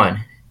bonus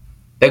one.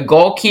 The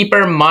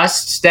goalkeeper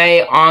must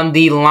stay on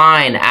the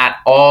line at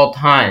all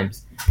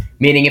times.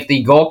 Meaning if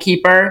the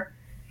goalkeeper,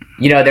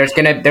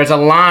 there's a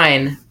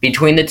line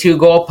between the 2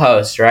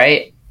 goalposts,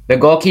 right? The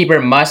goalkeeper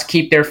must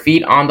keep their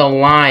feet on the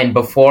line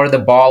before the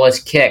ball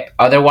is kicked.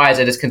 Otherwise,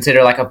 it is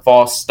considered like a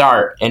false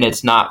start, and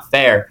it's not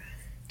fair.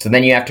 So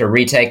then you have to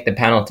retake the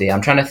penalty.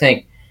 I'm trying to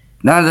think.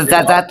 No,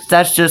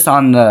 that's just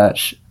on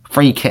the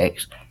free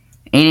kicks.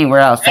 Anywhere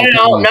else?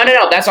 No.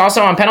 That's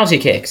also on penalty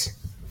kicks.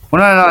 Well,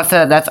 no. I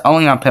said that's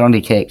only on penalty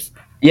kicks.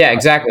 Yeah,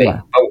 exactly.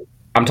 Yeah. Oh,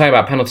 I'm talking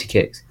about penalty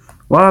kicks.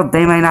 Well,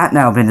 they may not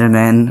know,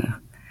 Benjamin.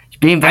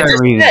 Being very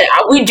rude.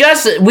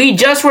 We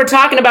just were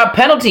talking about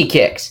penalty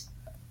kicks.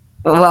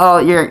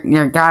 Well, you're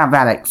kind of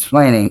bad at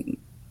explaining.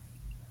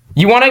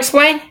 You want to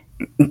explain?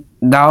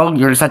 No,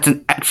 you're such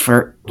an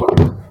expert.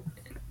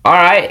 All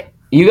right,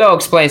 you go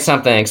explain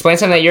something. Explain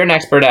something that you're an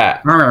expert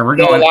at. All right, we're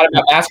going a lot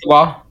about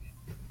basketball.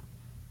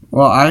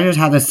 Well, I just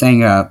had this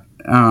thing up.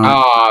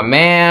 Oh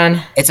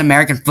man, it's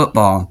American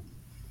football.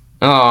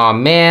 Oh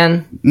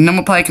man.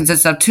 Normal play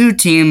consists of 2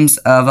 teams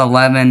of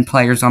 11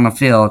 players on the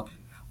field.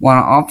 One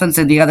on offense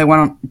and the other one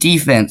on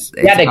defense.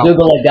 You gotta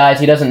Google it, guys.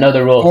 He doesn't know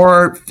the rules.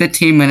 4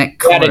 15-minute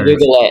quarters. You gotta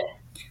Google it.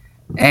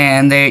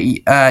 And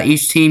they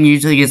each team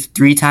usually gets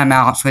 3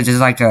 timeouts, which is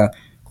like a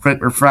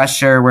quick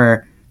refresher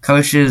where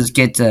coaches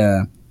get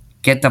to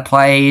get the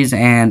plays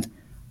and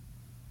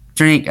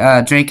drink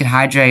and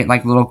hydrate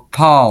like little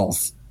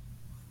pauses.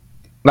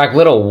 Like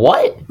little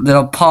what?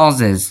 Little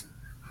pauses.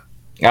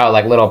 Oh,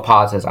 like little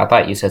pauses. I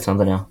thought you said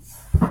something else.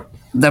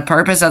 The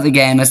purpose of the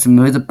game is to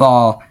move the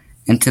ball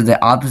into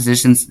the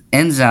opposition's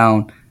end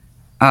zone.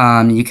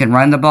 You can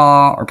run the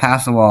ball or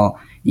pass the ball.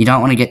 You don't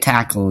want to get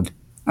tackled.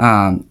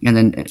 And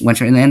then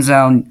once you're in the end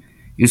zone,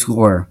 you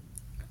score.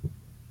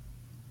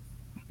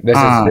 This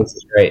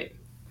is great.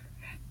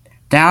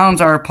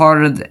 Downs are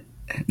part of the...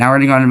 Now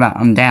we're going about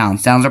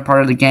downs. Downs are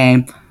part of the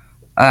game.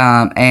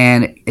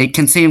 And it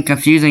can seem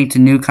confusing to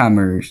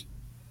newcomers.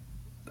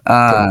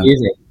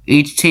 Confusing.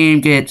 Each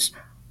team gets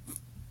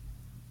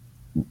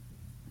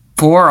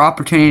 4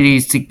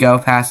 opportunities to go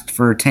past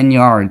for 10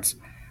 yards.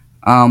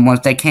 Once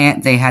they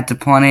can't, they had to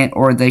punt it,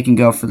 or they can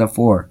go for the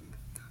 4.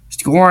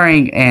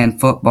 Scoring in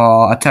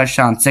football, a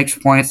touchdown 6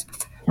 points.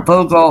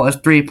 Field goal is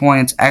 3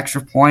 points.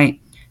 Extra point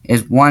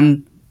is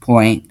 1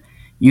 point.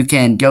 You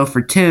can go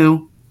for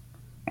 2,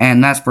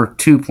 and that's for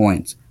 2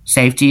 points.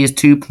 Safety is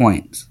 2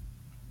 points.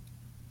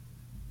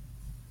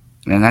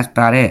 And that's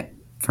about it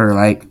for,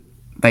 like,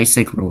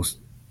 basic rules.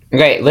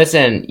 Okay,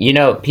 listen, we've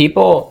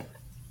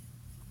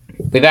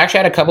actually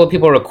had a couple of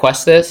people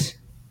request this.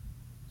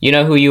 You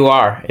know who you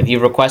are if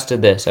you've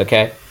requested this,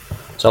 okay?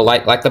 So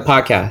like the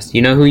podcast,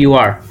 you know who you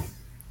are.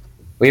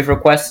 We've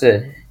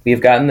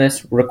gotten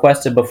this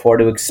requested before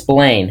to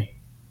explain.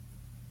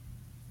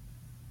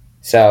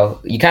 So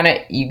you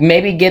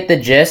maybe get the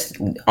gist.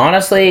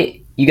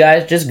 Honestly, you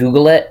guys just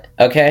Google it,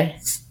 okay?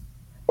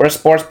 We're a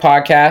sports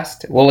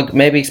podcast. We'll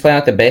maybe explain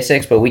out the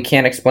basics, but we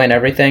can't explain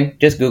everything.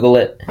 Just Google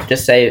it.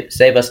 Just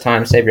save us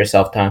time. Save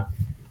yourself time.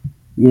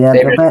 Yeah,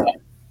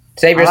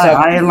 Save yourself.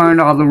 I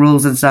learned all the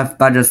rules and stuff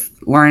by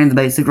just learning the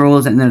basic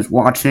rules and then just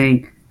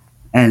watching,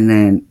 and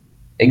then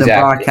the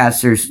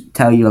broadcasters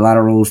tell you a lot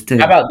of rules too.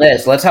 How about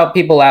this? Let's help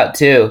people out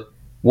too.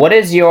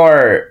 This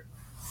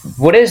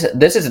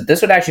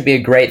would actually be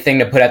a great thing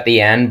to put at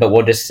the end, but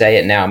we'll just say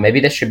it now. Maybe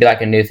this should be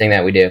like a new thing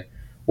that we do.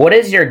 What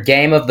is your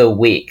game of the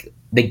week?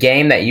 The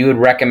game that you would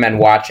recommend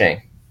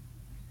watching?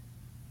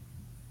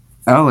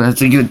 Oh,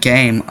 that's a good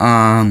game.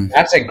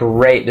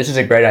 This is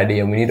a great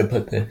idea. We need to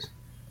put this.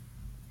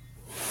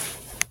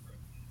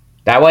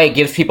 That way it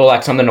gives people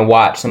like something to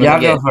watch.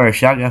 Y'all go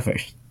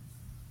first.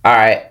 All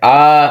right.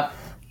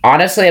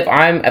 Honestly, if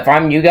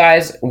I'm you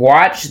guys,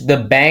 watch the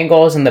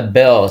Bengals and the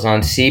Bills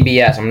on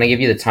CBS. I'm gonna give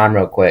you the time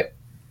real quick.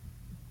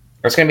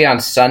 It's gonna be on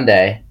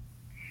Sunday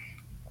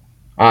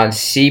on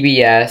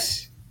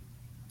CBS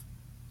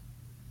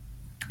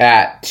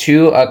at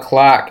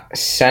 2:00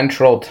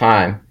 Central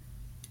Time.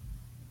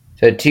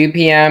 So 2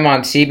 p.m.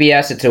 on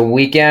CBS. It's a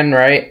weekend,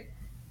 right?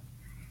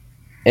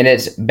 And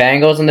it's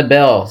Bengals and the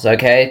Bills,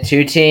 okay?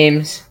 Two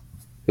teams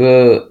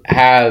who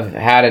have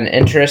had an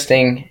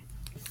interesting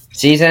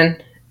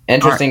season,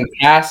 interesting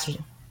past.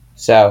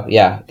 So,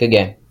 yeah, good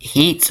game.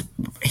 Heat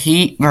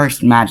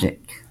versus Magic.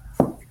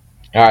 All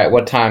right,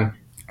 what time?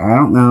 I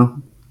don't know.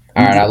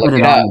 All right, I'll look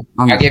it up.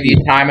 I'll give you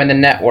time in the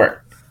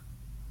network.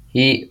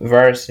 Heat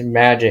versus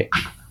Magic.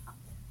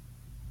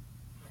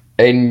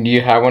 Aiden, do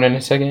you have one in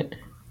a second?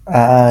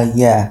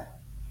 Yeah.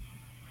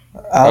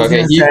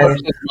 Okay, Heat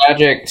versus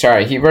Magic.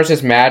 Sorry, Heat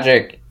versus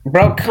Magic.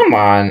 Bro, come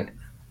on.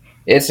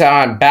 It's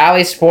on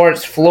Bally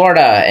Sports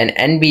Florida and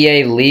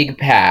NBA League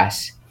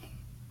Pass.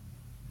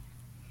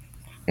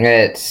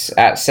 It's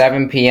at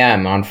 7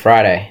 p.m. on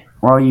Friday.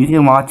 Well, you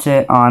can watch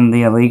it on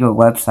the illegal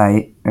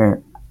website.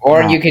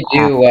 Or you could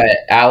do what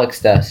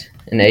Alex does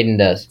and Aiden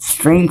does.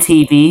 Stream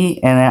TV,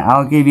 and then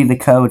I'll give you the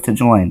code to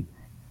join.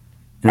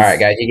 All right,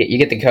 guys, you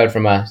get the code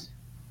from us.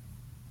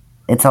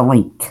 It's a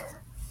link.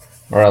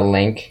 Or a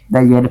link.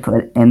 That you had to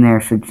put in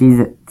there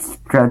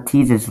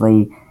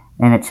strategically,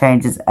 and it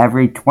changes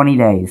every 20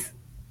 days.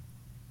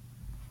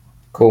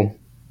 Cool.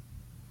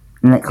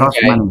 And it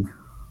costs money.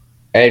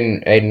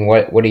 Aiden,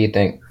 what do you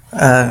think?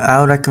 I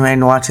would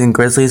recommend watching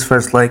Grizzlies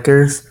versus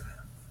Lakers.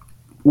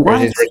 What?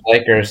 Grizzlies versus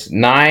Lakers,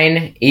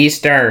 9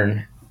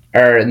 Eastern.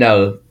 Or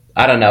no,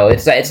 I don't know.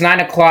 It's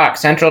 9:00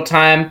 Central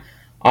Time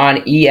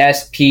on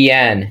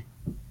ESPN.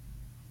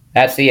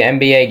 That's the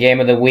NBA game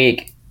of the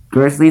week.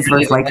 Grizzlies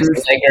versus Lakers.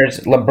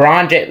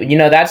 LeBron James.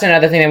 That's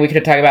another thing that we could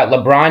have talked about.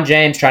 LeBron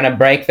James trying to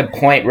break the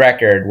point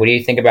record. What do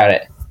you think about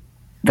it?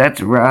 I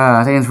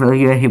think it's really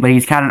good, but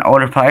he's kind of an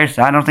older player,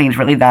 so I don't think it's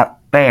really that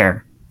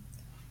fair.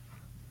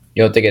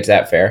 You don't think it's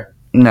that fair?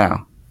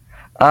 No.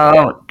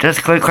 Just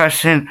a quick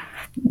question.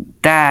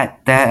 That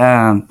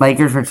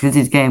Lakers versus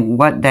Grizzlies game,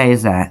 what day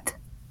is that?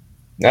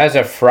 That is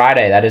a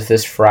Friday. That is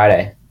this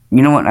Friday.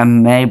 You know what?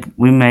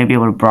 We may be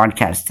able to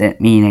broadcast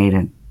it, me and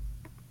Aiden.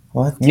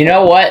 What? You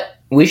know what?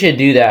 We should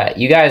do that.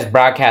 You guys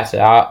broadcast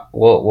it out.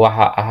 I'll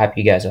hype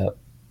you guys up.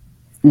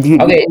 You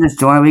can just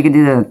join. We could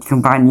do the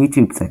combined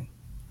YouTube thing.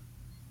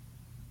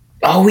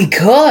 Oh, we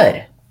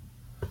could.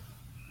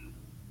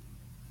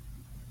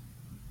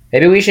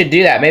 Maybe we should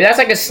do that. Maybe that's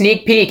like a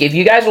sneak peek. If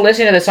you guys are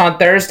listening to this on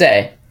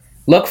Thursday,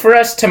 look for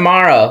us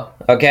tomorrow,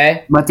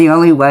 okay? But the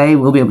only way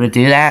we'll be able to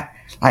do that,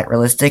 like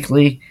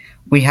realistically,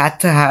 we have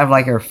to have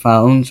like our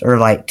phones or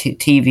like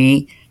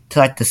TV to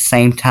like the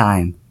same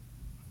time.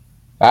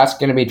 That's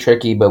going to be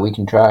tricky, but we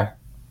can try.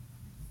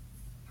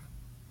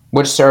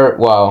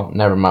 Well,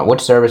 never mind. Which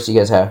service do you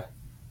guys have?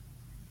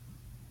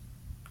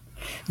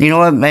 You know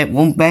what? May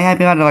I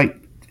be able to like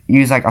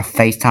use like a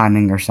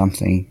FaceTiming or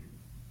something?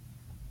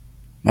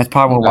 That's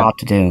probably what we'll have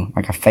to do.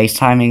 Like a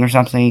FaceTiming or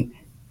something?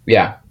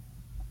 Yeah.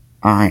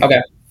 Alright.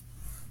 Okay.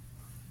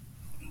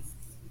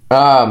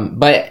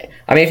 But,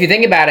 I mean, if you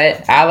think about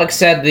it, Alex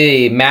said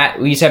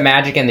you said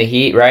Magic and the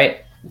Heat,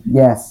 right?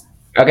 Yes.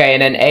 Okay,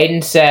 and then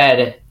Aiden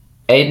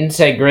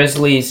said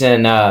Grizzlies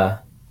and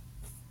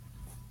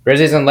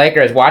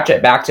Lakers. Watch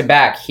it back to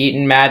back. Heat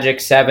and Magic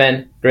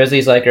 7,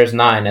 Grizzlies Lakers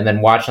 9, and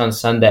then watch on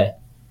Sunday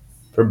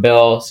for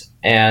Bills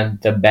and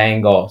the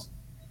Bengals.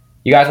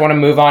 You guys want to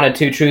move on to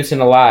Two Truths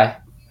and a Lie?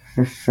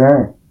 For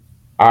sure.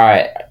 All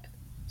right.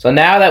 So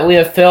now that we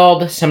have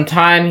filled some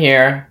time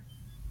here,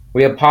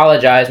 we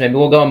apologize. Maybe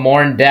we'll go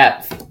more in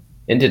depth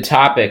into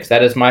topics.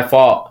 That is my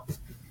fault.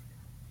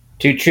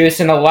 Two Truths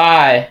and a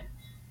Lie.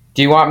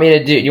 Do you want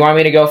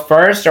me to go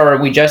first, or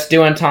are we just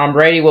doing Tom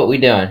Brady? What we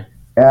doing?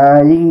 You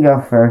can go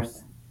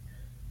first.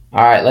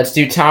 All right, let's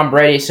do Tom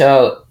Brady.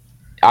 So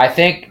I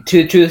think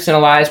 2 truths and a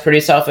lie is pretty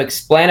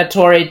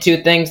self-explanatory.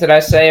 2 things that I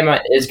say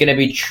is going to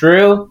be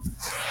true.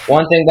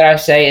 1 thing that I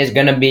say is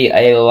going to be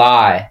a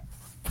lie.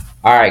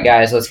 All right,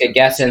 guys, let's get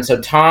guessing.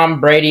 So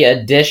Tom Brady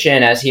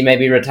edition, as he may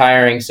be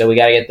retiring, so we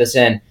got to get this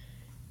in.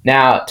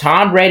 Now,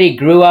 Tom Brady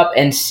grew up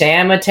in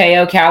San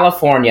Mateo,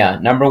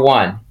 California, number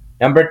 1.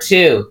 Number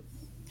 2,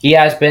 he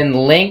has been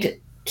linked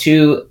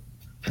to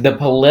the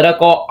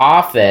political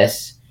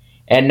office.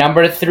 And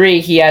number 3,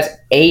 he has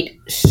 8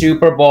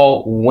 Super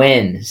Bowl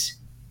wins.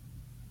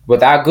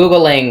 Without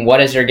Googling,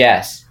 what is your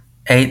guess?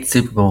 8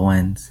 Super Bowl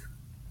wins.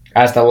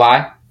 As the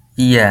lie?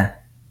 Yeah.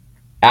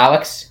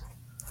 Alex?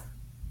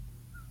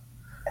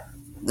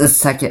 The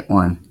second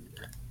one.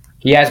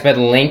 He has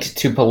been linked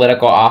to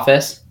political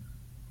office?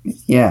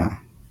 Yeah.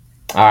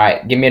 All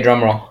right, give me a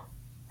drum roll.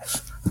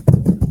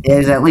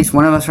 Is at least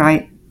one of us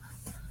right?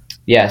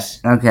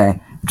 Yes. Okay.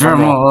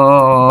 Drum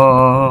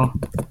roll.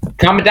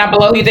 Comment down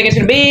below who you think it's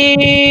going to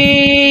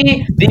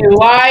be. The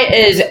lie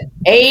is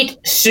 8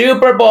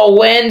 Super Bowl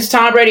wins.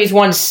 Tom Brady's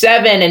won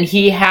 7, and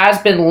he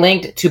has been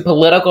linked to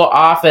political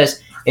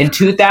office. In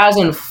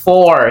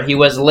 2004, he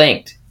was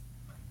linked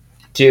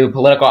to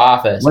political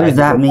office. What does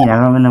that mean? I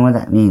don't even know what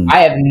that means. I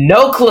have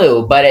no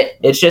clue, but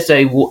it's just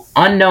a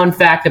unknown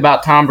fact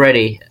about Tom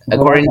Brady,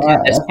 according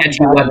to this sketchy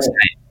website.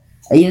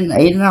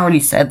 Aiden already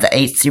said the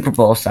 8 Super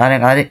Bowls, so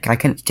I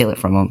couldn't steal it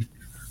from him.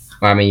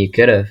 Well, I mean, you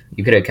could have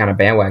kind of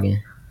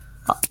bandwagon.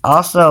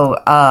 Also,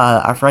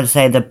 I forgot to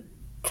say the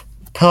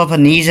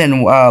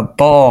Peloponnesian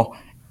Bowl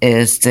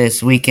is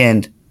this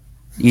weekend.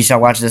 You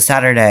shall watch this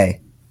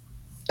Saturday.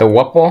 The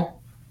what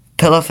bowl?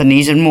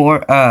 Peloponnesian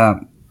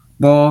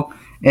Bowl.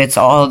 It's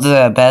all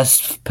the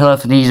best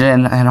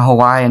Peloponnesian and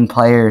Hawaiian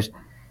players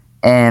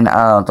in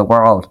the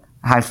world,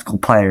 high school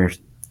players.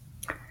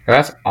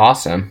 That's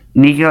awesome.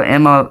 Nico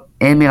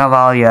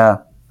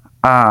Emiavalia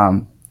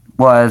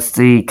was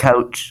the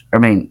coach.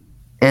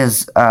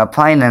 Is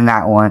playing in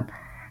that one.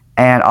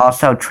 And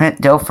also, Trent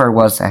Dilfer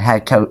was a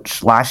head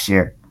coach last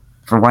year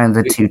for one of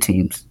the 2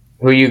 teams.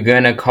 Who you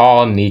gonna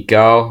call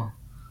Nico?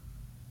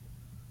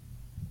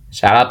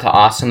 Shout out to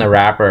Austin the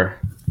Rapper.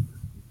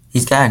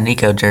 He's got a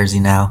Nico jersey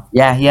now.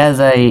 Yeah, he has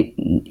a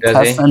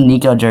custom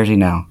Nico jersey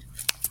now.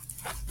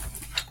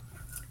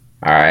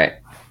 All right.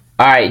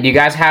 Do you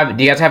guys have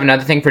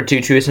another thing for 2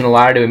 truths and a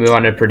lie, or do we move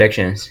on to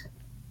predictions?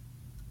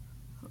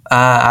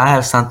 I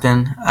have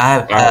something.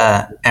 I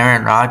have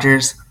Aaron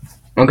Rodgers.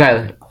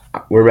 Okay,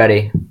 we're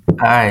ready. All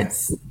right,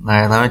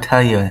 let me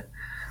tell you it.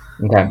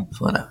 Okay.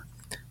 All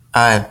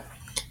right.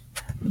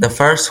 The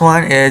first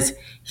one is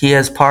he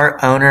is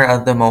part owner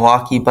of the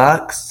Milwaukee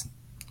Bucks.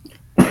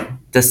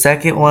 The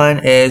second one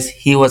is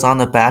he was on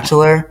The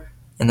Bachelor.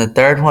 And the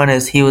third one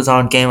is he was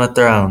on Game of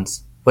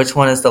Thrones. Which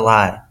one is the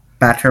lie?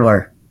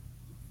 Bachelor.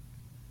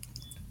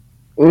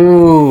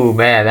 Ooh,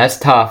 man, that's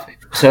tough.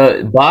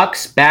 So,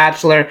 Bucks,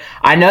 Bachelor.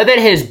 I know that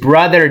his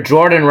brother,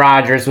 Jordan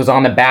Rodgers, was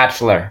on The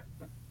Bachelor.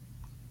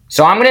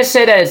 So, I'm going to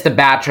say that it's The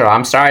Bachelor.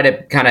 I'm sorry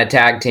to kind of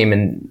tag team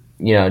and,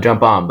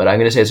 jump on, but I'm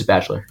going to say it's The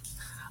Bachelor.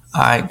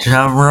 All right,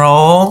 drum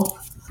roll.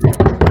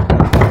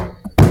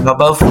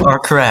 Both are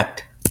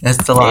correct.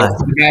 It's the lie. It's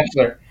The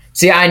Bachelor.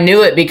 See, I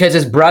knew it because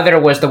his brother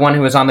was the one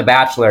who was on The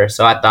Bachelor,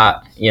 so I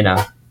thought,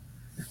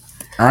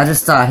 I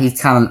just thought he's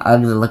kind of an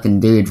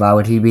ugly-looking dude. Why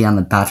would he be on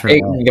The Bachelor?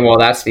 Well,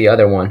 that's the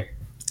other one,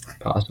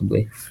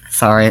 possibly.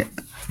 Sorry.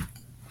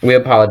 We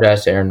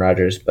apologize to Aaron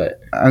Rodgers, but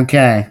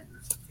okay.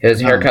 His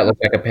haircut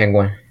looked like a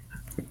penguin.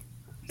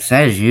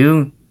 Says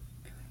you.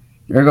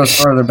 Here goes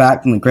further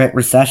back from the Great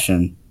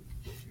Recession.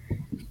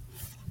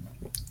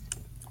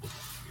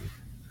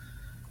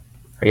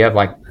 You have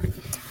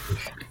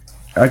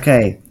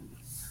Okay.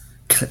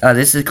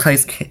 This is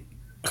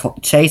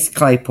Chase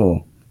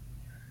Claypool.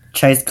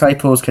 Chase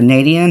Claypool is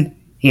Canadian.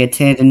 He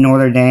attended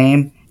Notre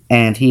Dame,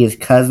 and he is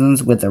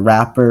cousins with the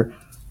rapper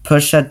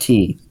Pusha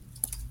T.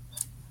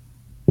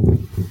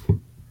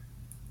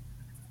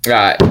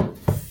 Right.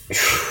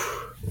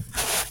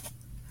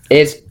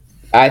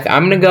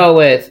 I'm gonna go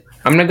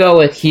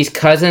with he's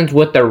cousins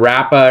with the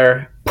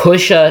rapper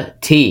Pusha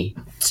T.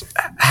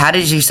 How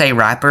did you say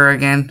rapper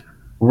again?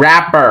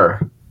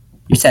 Rapper.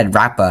 You said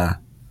rapper.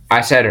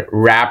 I said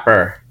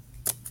rapper.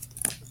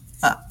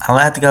 I'm going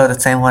to have to go with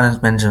the same one as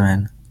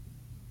Benjamin.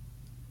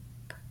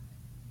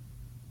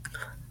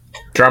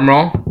 Drum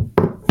roll.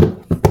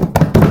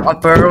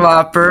 Whopper,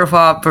 Whopper,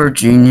 Whopper,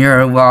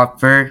 Junior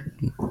Whopper.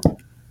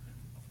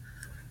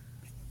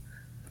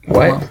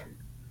 What?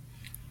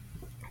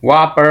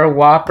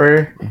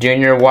 Whopper,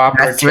 Junior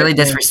Whopper. That's really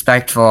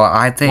disrespectful.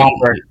 I think.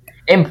 Whopper.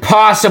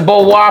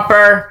 Impossible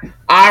Whopper.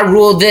 I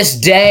rule this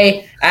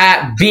day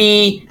at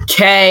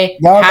BK.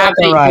 Y'all both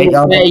are right.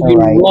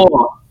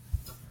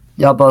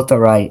 Y'all both are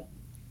right.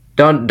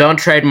 Don't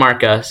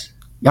trademark us.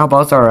 Y'all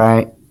both are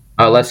right.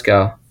 Oh, let's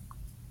go.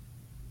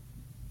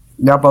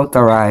 Y'all both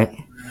are right.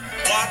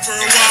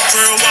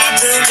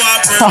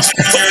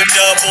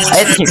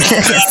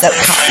 It's so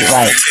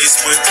copyright.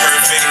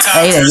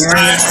 Aiden, you're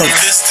in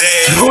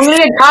We need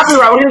a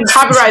copyright. We need a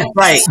copyright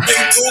strike.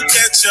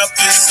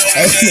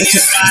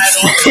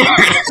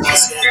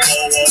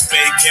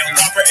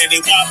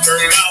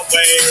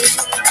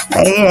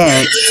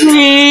 Aiden.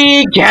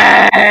 PK,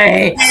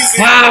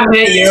 have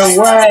it your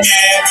way.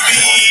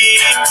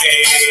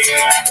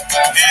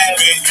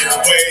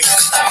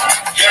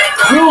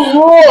 You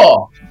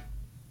rule.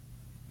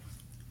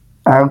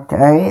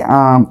 Okay.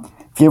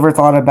 If you ever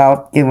thought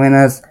about giving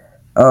us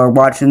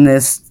watching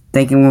this,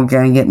 thinking we're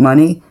gonna get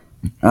money,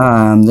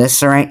 this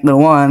sure ain't the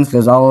ones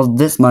because all of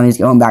this money's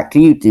going back to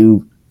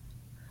YouTube.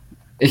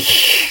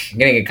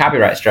 Getting a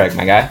copyright strike,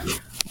 my guy.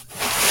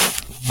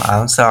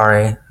 I'm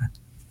sorry.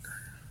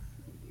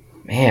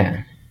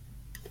 Man,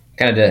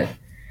 kind of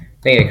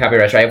getting a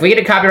copyright strike. If we get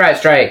a copyright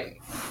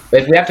strike,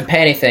 if we have to pay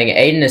anything,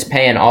 Aiden is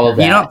paying all of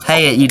that. You don't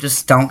pay it; you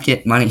just don't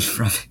get money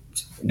from it.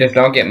 Just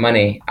don't get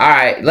money. All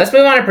right, let's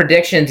move on to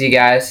predictions, you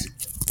guys.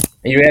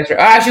 You ready? Oh,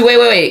 actually,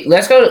 wait.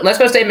 Let's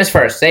go statements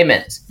first.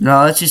 Statements.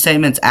 No, let's do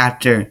statements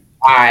after.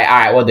 All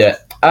right, we'll do it.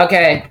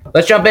 Okay,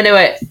 let's jump into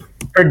it.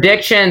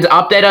 Predictions.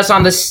 Update us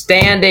on the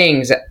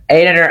standings,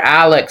 Aiden or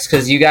Alex,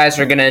 because you guys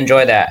are gonna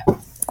enjoy that.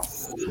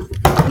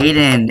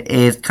 Aiden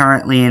is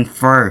currently in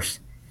first.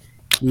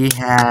 He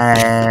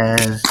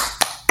has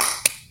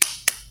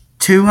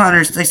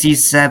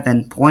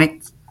 267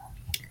 points.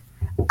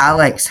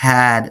 Alex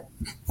had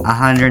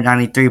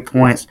 193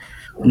 points.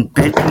 And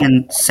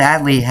Benjamin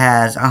sadly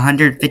has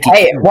 152.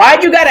 Hey,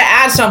 why'd you gotta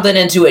add something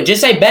into it?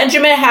 Just say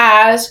Benjamin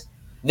has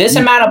this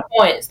amount of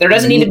points. There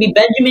doesn't need to be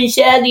Benjamin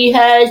sadly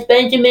has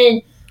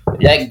Benjamin.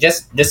 Like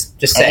just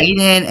say.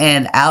 Aiden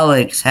and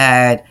Alex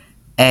had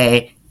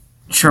a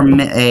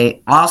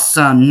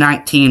awesome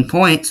 19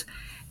 points,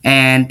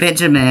 and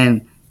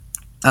Benjamin,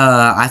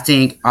 I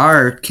think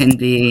can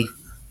be.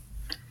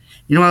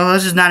 You know what?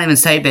 Let's just not even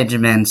say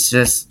Benjamin's.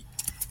 Just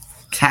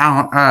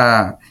count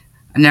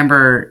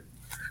number.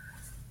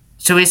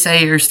 Should we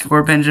say your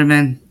score,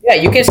 Benjamin? Yeah,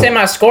 you can say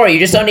my score. You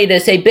just don't need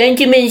to say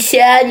Benjamin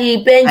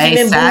sadly,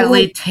 Benjamin. A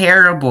sadly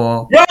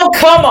terrible. No,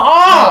 come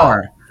on.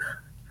 Score.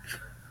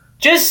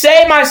 Just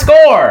say my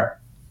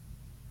score.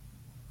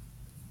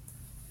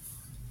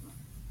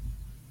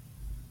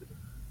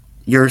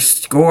 Your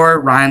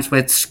score rhymes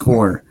with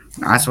score.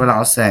 That's what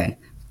I'll say.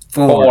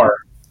 4.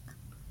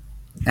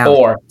 That was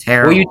 4.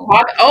 terrible. Will you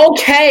talk?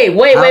 Okay,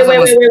 wait.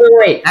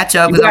 That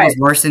joke was almost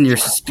worse than your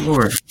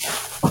score.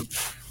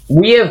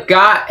 We have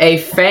got a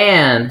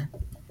fan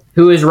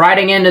who is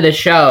writing into the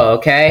show,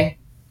 okay?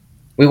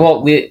 We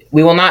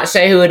will not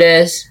say who it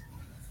is,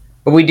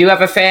 but we do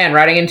have a fan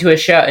writing into the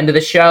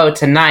show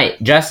tonight,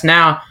 just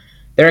now.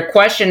 Their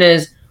question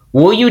is,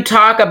 will you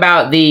talk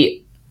about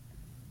the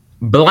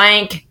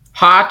blank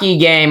hockey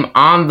game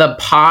on the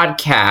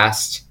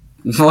podcast?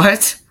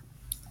 What?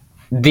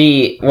 Will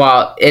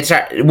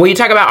you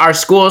talk about our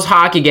school's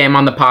hockey game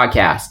on the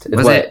podcast?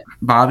 Was it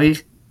Bobby?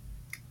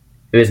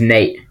 It was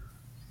Nate.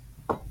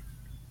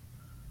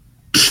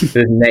 It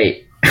was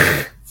Nate.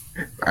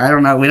 I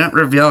don't know. We don't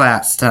reveal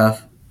that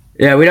stuff.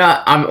 Yeah, we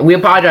don't. We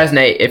apologize,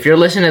 Nate. If you're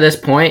listening to this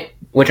point,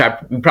 which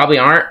you probably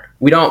aren't,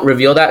 we don't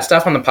reveal that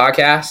stuff on the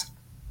podcast.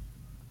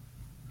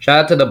 Shout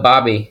out to the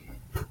Bobby.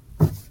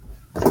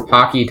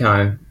 Hockey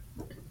time.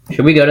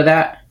 Should we go to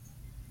that?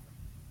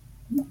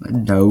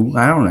 No,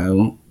 I don't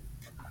know.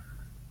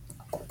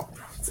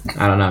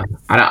 I don't know.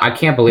 I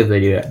can't believe they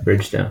do that,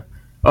 Bridgestone.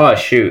 Oh,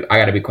 shoot. I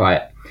gotta be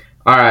quiet.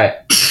 All right.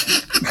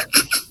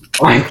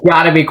 I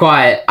gotta be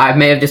quiet. I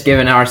may have just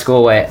given our school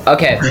away.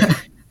 Okay.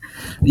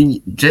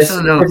 Just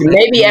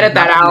maybe edit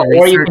that out,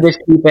 or you can just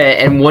keep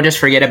it, and we'll just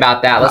forget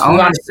about that. Let's move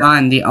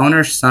on. The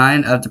owner's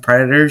son of the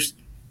Predators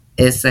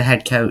is the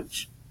head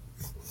coach.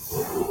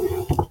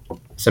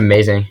 It's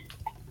amazing.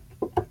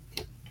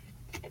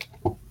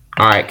 All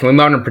right, can we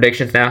move on to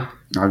predictions now?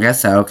 I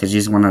guess so, because you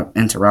just want to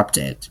interrupt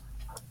it.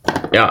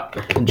 Yeah.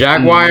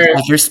 Jaguars.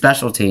 That's your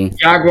specialty.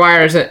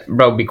 Jaguars.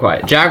 Bro, be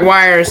quiet.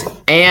 Jaguars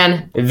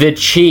and the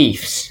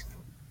Chiefs.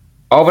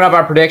 Open up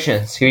our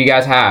predictions. Who you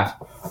guys have?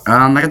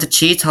 I got the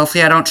Chiefs.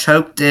 Hopefully I don't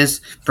choke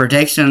this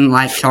prediction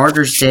like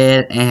Chargers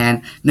did,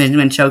 and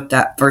Benjamin choked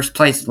that first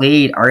place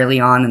lead early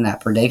on in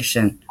that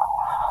prediction.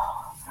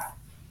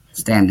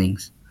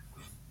 Standings.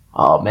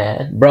 Oh,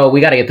 man. Bro,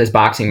 we got to get this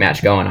boxing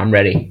match going. I'm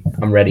ready.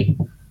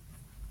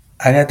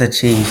 I got the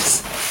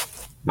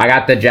Chiefs. I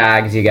got the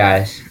Jags, you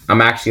guys.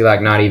 I'm actually,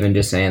 not even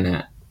just saying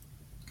that.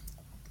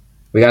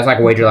 We guys,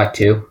 wager,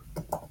 2?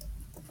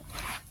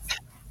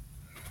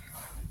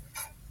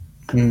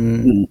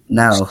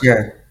 No.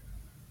 Sure.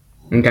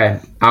 Okay.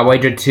 I'll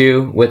wager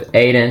 2 with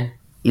Aiden.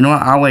 You know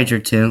what? I'll wager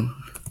 2.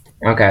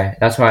 Okay.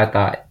 That's what I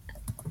thought.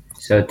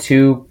 So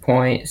 2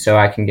 points, so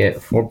I can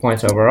get 4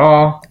 points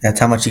overall. That's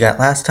how much you got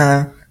last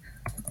time?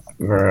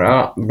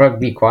 Brooke,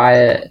 be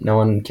quiet. No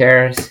one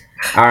cares.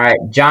 All right.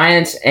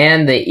 Giants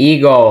and the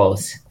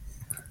Eagles.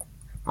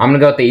 I'm going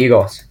to go with the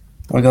Eagles.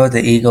 We'll go with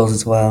the Eagles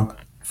as well.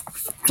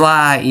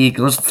 Fly,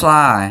 Eagles,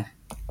 fly.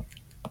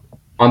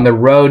 On the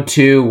road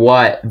to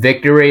what?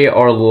 Victory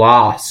or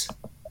loss?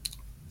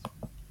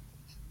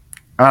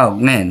 Oh,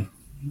 man.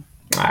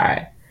 All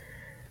right.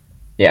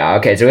 Yeah.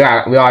 Okay. So we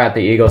all got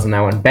the Eagles in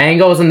that one.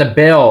 Bengals and the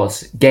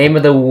Bills. Game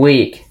of the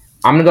week.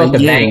 I'm gonna go with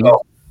the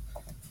Bengals.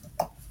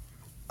 I'm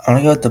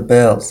gonna go with the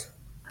Bills.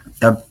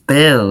 The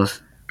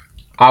Bills.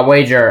 I'll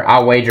wager,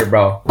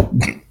 bro.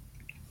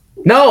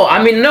 No,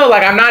 I mean no.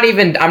 Like I'm not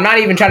even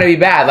trying to be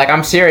bad. Like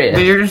I'm serious.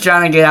 You're just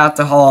trying to get out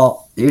the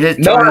hole. You're just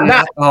No, trying I'm to get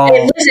not. out the hole.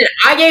 Hey, listen,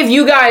 I gave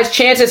you guys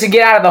chances to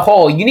get out of the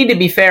hole. You need to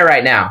be fair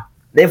right now.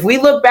 If we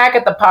look back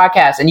at the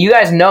podcast and you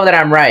guys know that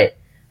I'm right,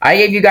 I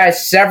gave you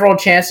guys several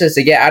chances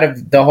to get out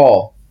of the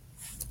hole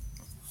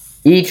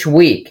each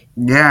week.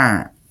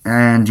 Yeah,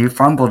 and you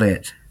fumbled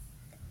it.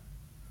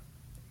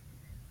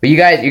 But you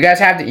guys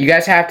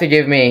have to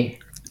give me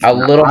a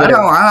little bit.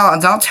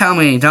 Don't tell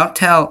me. You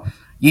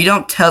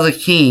don't tell the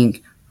king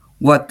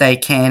what they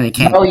can and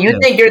can't. No, you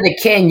think you're the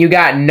king. You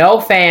got no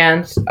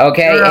fans,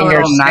 okay? And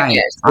you're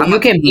second. So you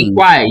can be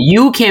quiet.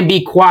 You can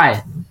be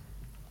quiet.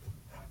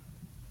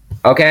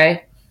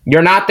 Okay?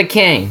 You're not the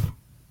king.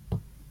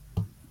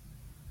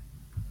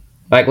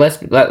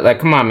 Like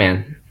come on,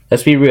 man.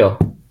 Let's be real.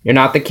 You're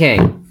not the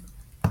king.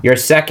 You're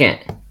second.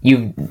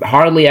 You've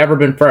hardly ever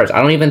been first.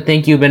 I don't even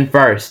think you've been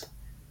first.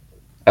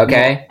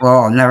 Okay?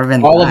 Well, I've never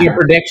been. All of your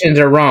predictions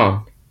are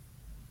wrong.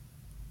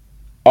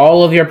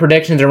 All of your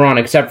predictions are wrong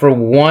except for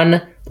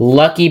one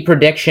lucky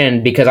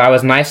prediction because I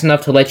was nice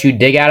enough to let you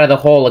dig out of the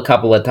hole a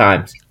couple of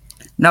times.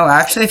 No,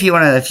 actually, if you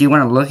want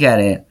to look at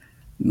it,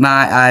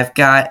 I've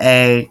got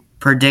a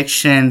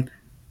prediction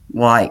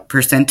like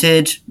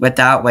percentage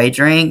without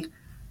wagering.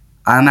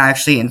 I'm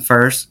actually in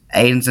first.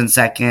 Aiden's in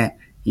second.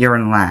 You're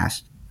in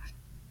last.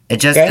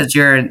 It's just because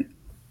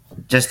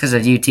because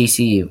of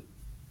UTCU.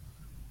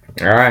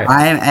 All right.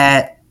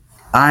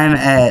 I'm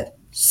at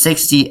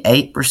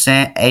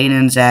 68%.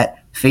 Aiden's at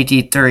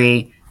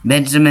 53%.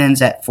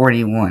 Benjamin's at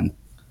 41%.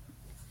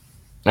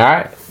 All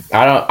right.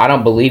 I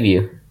don't believe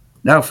you.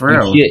 No, for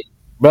real.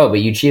 Bro,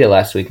 but you cheated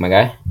last week, my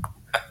guy.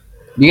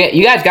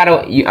 You guys got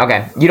to...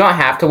 okay. You don't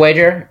have to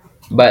wager,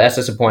 but that's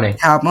disappointing.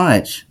 How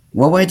much?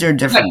 What wager a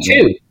different like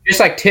two. Game? Just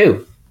like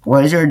two.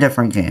 Wager a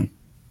different game.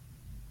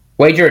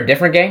 Wager a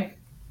different game?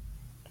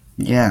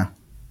 Yeah.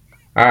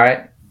 All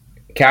right.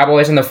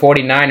 Cowboys and the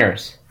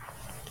 49ers.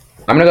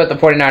 I'm going to go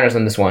with the 49ers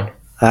on this one.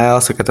 I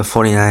also got the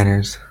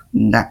 49ers.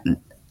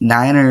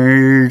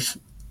 Niners.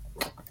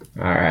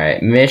 All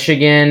right.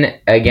 Michigan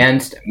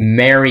against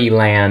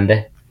Maryland.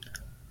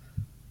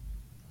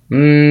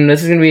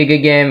 This is going to be a good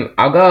game.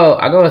 I'll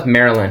go with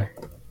Maryland.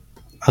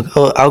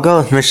 I'll go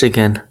with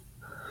Michigan.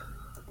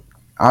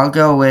 I'll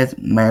go with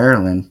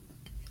Maryland.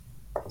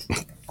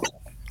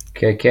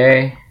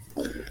 Okay.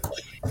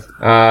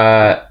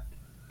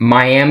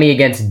 Miami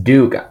against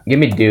Duke. Give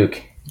me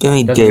Duke. Give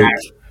me Duke.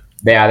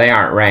 Yeah, they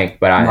aren't ranked,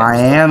 but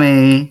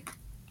Miami.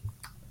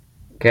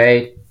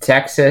 Okay,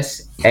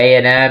 Texas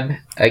A&M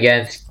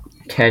against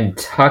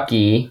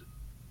Kentucky.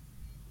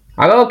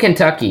 I'll go with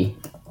Kentucky.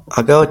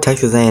 I'll go with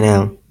Texas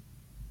A&M.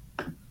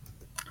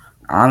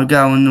 I'm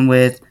going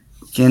with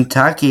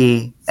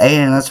Kentucky.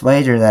 Aiden, let's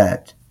wager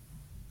that.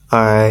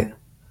 All right.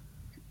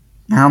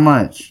 How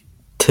much?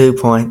 2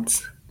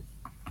 points.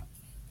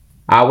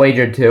 I'll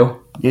wager 2.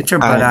 Get your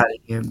butt out of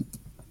here.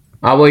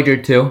 I'll wager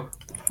 2. All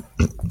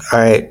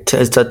right.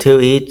 So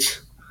 2 each?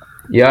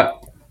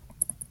 Yep.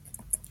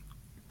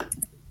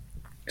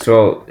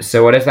 So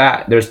what is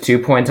that? There's 2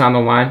 points on the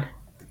line?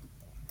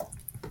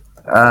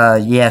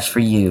 Yes, for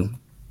you.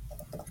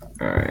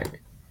 All right.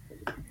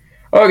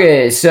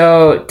 Okay,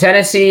 so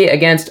Tennessee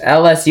against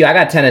LSU. I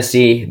got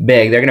Tennessee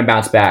big. They're going to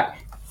bounce back.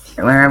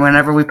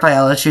 Whenever we play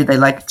LSU, they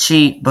like to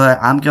cheat, but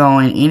I'm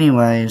going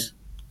anyways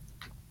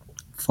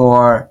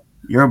for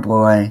your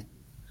boy.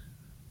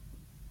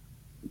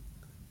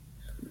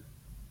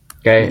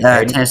 Okay.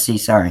 Tennessee,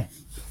 sorry.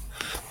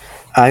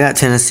 I got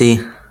Tennessee.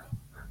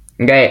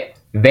 Okay,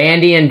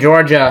 Vandy and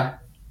Georgia.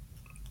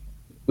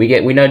 We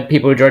know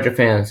people are Georgia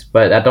fans,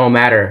 but that don't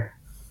matter.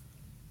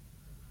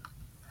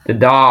 The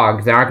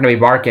dogs, they aren't going to be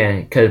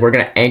barking because we're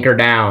going to anchor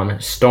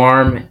down,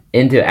 storm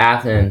into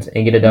Athens,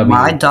 and get a W.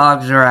 My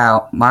dogs are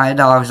out. My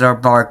dogs are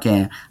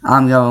barking.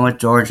 I'm going with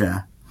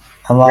Georgia.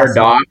 Your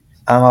dog?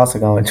 I'm also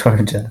going with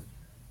Georgia.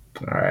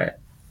 All right.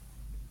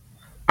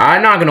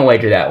 I'm not going to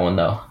wager that one,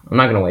 though. I'm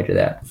not going to wager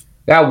that.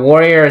 Got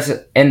Warriors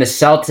and the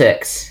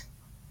Celtics.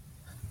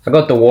 I'll go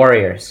with the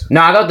Warriors.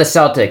 No, I'll go with the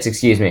Celtics,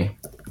 excuse me.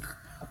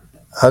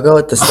 I'll go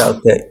with the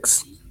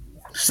Celtics.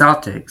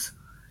 Celtics.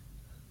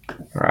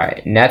 All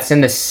right. Nets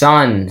and the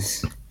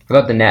Suns. I'll go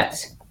with the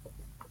Nets.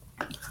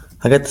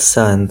 I got the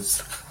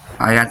Suns.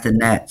 I got the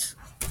Nets.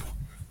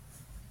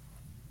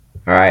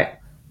 All right.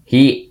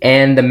 Heat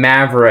and the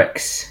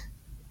Mavericks.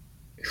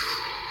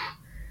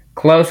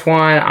 Close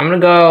one. I'll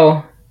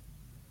go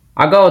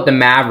with the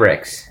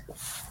Mavericks.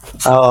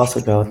 I'll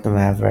also go with the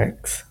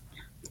Mavericks.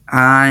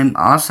 I'm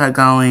also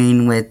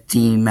going with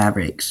the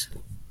Mavericks.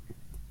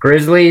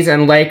 Grizzlies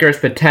and Lakers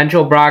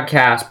potential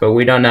broadcast, but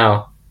we don't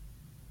know.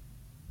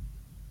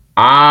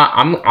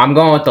 I'm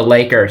going with the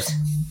Lakers.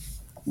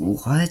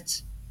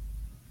 What?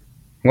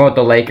 I'm going with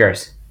the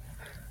Lakers.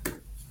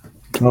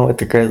 Going with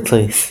the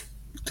Grizzlies.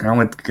 Going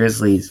with the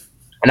Grizzlies.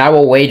 and I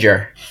will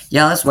wager.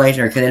 Yeah, let's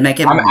wager. Could it make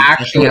it? I'm more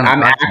interesting on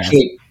the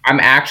podcast?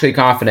 actually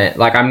confident.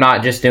 Like I'm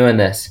not just doing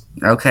this.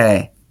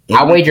 Okay.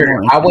 I'll wager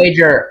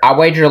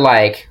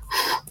like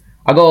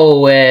I'll go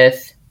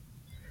with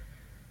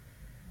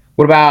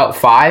what about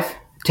 5,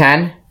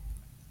 10?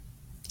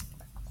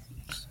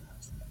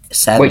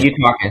 7. What you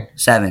talking?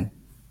 7.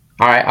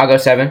 All right, I'll go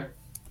 7.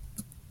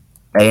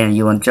 And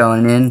you want to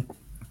join in?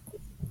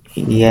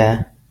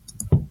 Yeah.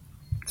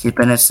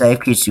 Keeping it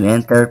safe keeps you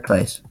in third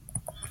place.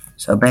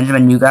 So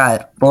Benjamin, you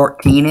got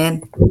 14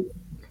 in.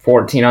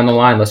 14 on the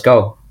line. Let's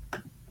go.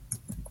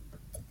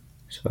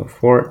 So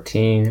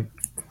 14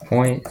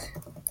 points.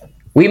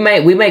 We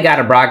may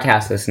gotta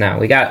broadcast this now.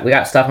 We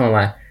got stuff on the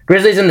line.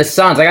 Grizzlies and the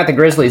Suns. I got the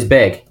Grizzlies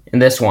big in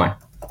this one.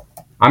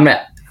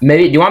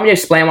 Maybe. Do you want me to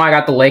explain why I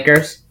got the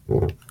Lakers?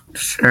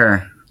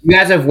 Sure. You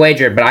guys have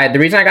wagered, but the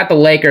reason I got the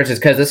Lakers is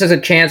because this is a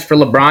chance for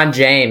LeBron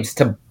James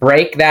to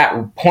break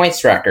that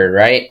points record,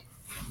 right?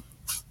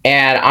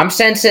 And I'm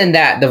sensing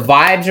that the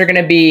vibes are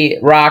going to be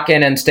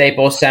rocking in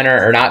Staples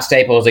Center, or not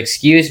Staples,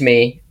 excuse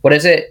me. What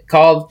is it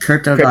called?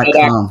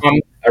 Crypto.com.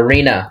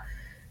 Arena.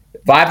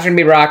 Vibes are going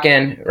to be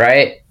rocking,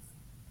 right?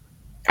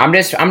 I'm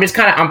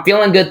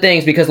feeling good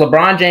things because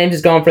LeBron James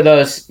is going for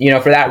those,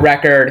 for that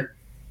record.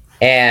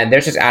 And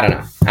there's just, I don't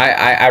know.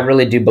 I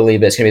really do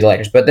believe it's going to be the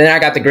Lakers. But then I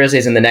got the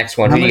Grizzlies in the next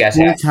one. Who do you guys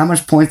have? How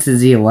much points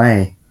is he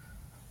away?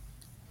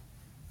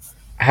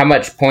 How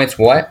much points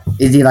what?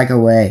 Is he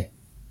away?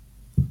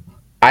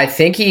 I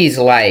think he's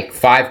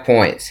 5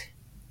 points.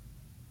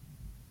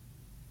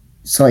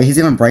 So he's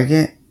going to break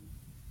it?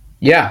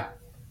 Yeah.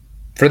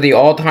 For the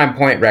all-time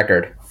point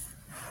record.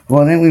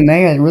 Well, then we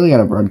may really got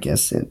to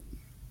broadcast it.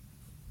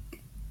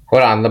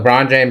 Hold on.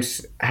 LeBron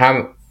James,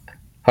 hold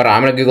on.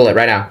 I'm going to Google it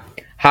right now.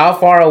 How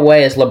far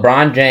away is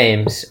LeBron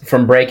James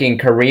from breaking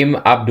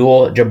Kareem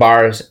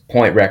Abdul-Jabbar's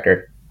point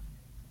record?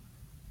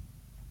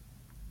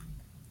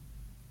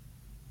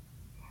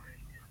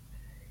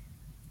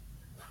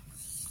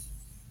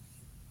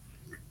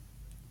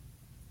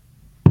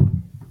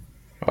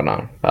 Hold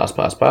on.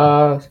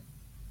 Pause.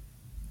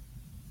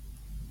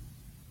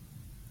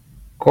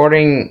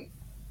 According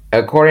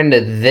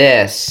to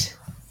this,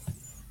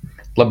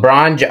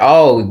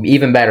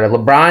 even better.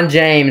 LeBron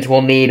James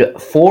will need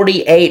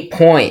 48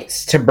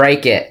 points to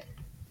break it.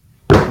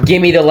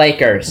 Give me the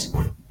Lakers.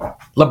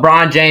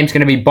 LeBron James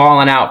going to be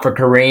balling out for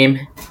Kareem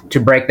to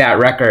break that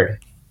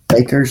record.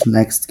 Lakers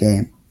next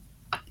game.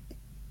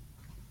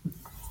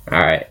 All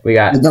right, we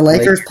got the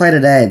Lakers play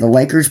today. The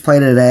Lakers play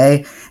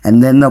today,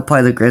 and then they'll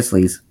play the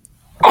Grizzlies.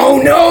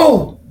 Oh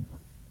no!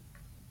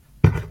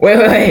 Wait!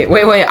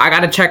 I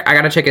gotta check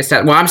his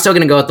stats. Well, I'm still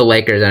gonna go with the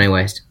Lakers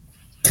anyways.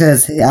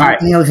 Because he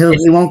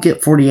won't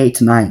get 48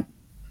 tonight.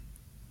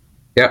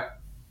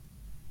 Yep.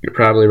 You're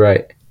probably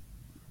right.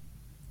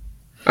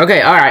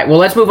 Okay, all right. Well,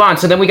 let's move on.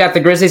 So then we got the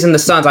Grizzlies and the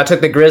Suns. I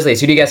took the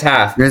Grizzlies. Who do you guys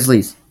have?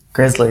 Grizzlies.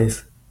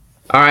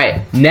 All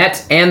right.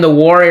 Nets and the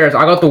Warriors.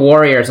 I'll go with the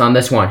Warriors on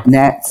this one.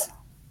 Nets.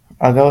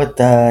 I'll go with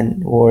the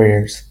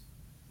Warriors.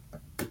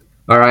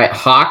 All right.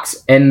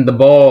 Hawks and the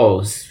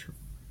Bulls.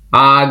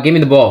 Give me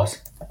the Bulls.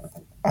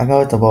 I'll go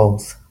with the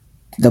Bulls.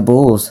 The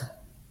Bulls.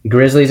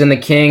 Grizzlies and the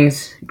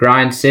Kings.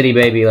 Grind City,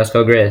 baby. Let's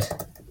go, Grizz.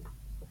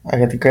 I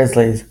got the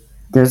Grizzlies.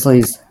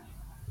 Grizzlies.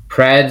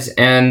 Preds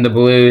and the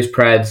Blues.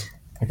 Preds.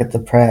 I got the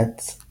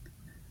Preds.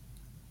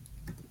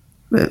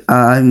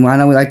 I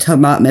know we like to talk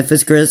about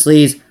Memphis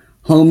Grizzlies.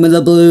 Home of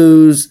the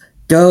Blues.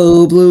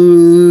 Go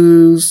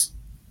Blues.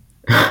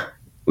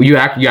 You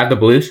have the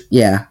Blues?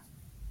 Yeah.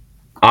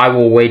 I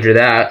will wager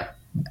that.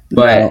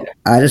 But no,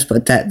 I just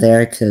put that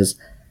there because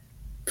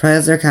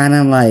Preds are kind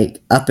of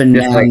up and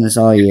down this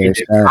all year.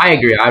 So. I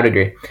agree. I would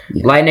agree.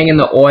 Yeah. Lightning and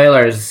the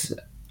Oilers.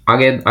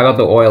 I got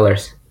the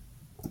Oilers.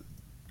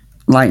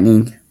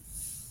 Lightning.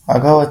 I'll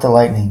go with the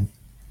Lightning.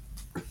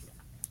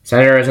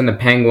 Senators and the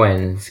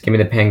Penguins. Give me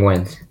the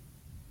Penguins.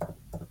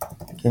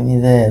 Give me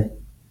the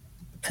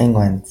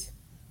Penguins.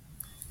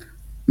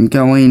 I'm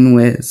going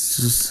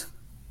with...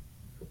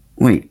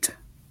 Wait.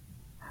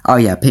 Oh,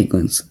 yeah,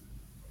 Penguins.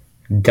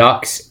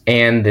 Ducks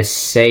and the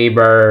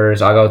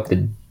Sabres. I'll go with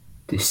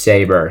the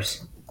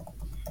Sabres.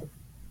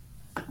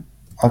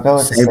 I'll go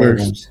with the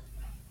Sabres.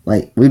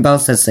 Wait, we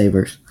both said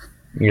Sabres.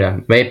 Yeah.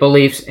 Maple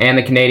Leafs and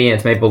the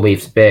Canadiens. Maple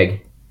Leafs.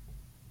 Big.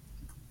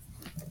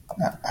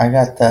 I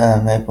got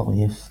the Maple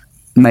Leafs.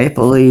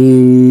 Maple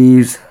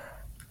Leafs.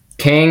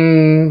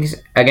 Kings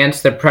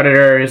against the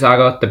Predators. I'll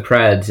go with the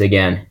Preds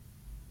again.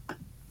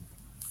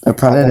 The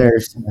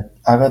Predators.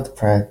 I got the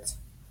Preds.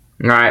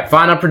 All right.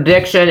 Final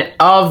prediction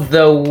of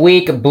the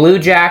week. Blue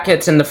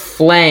Jackets and the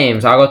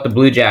Flames. I'll go with the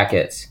Blue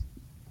Jackets.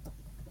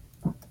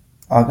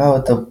 I'll go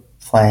with the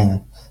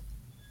Flames.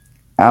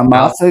 I'm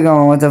also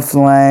going with the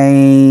Flames.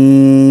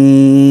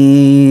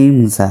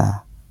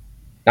 Not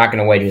going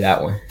to wager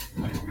that one.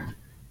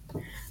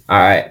 All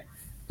right.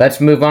 Let's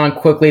move on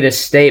quickly to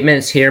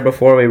statements here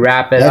before we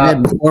wrap it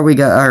up. Before we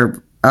go,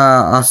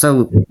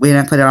 also, we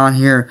didn't put it on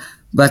here,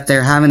 but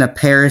they're having a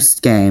Paris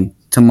game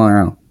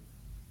tomorrow.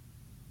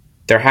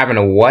 They're having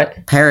a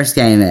what? Paris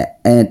game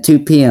at 2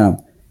 p.m.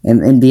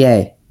 in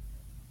NBA.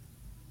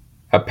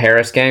 A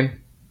Paris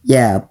game?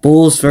 Yeah,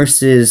 Bulls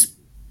versus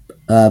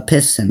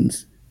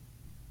Pistons.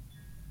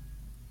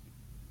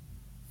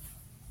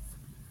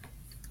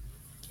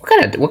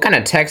 What kind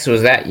of text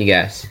was that, you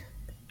guys?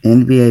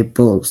 NBA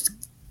Bulls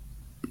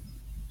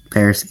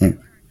Paris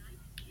game.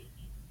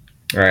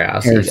 All right,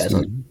 I'll see you guys.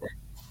 Game.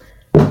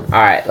 All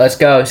right, let's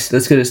go. Let's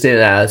go to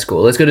statements. That's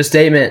cool. Let's go to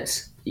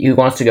statements. Who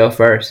wants to go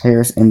first?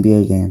 Paris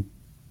NBA game.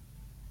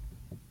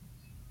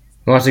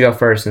 Who wants to go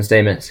first in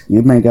statements?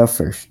 You may go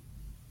first.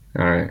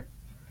 All right.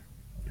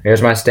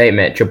 Here's my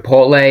statement.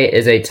 Chipotle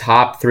is a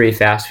top 3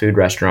 fast food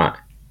restaurant.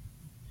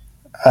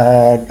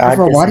 Why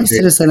do you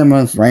still say the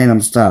most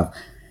random stuff?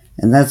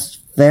 And that's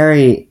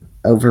very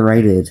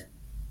overrated.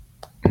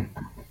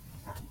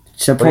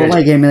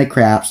 Chipotle gave me the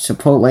craps.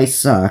 Chipotle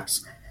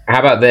sucks. How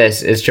about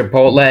this? Is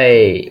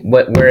Chipotle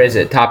where is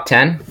it? Top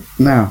 10?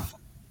 No.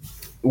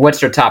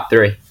 What's your top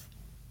 3?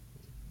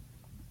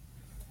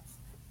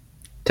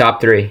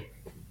 Top 3.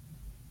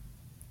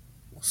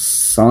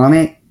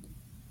 Sonic,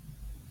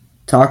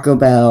 Taco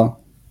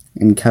Bell,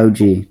 and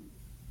Koji.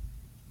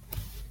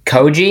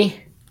 Koji?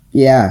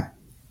 Yeah.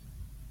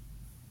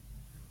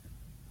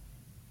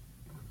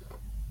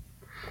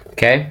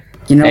 Okay.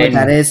 You know what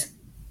that is?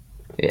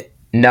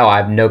 No, I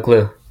have no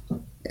clue.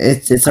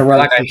 It's a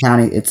Rutherford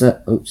County. It's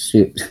a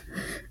shoot.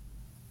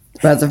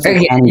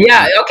 Rutherford County.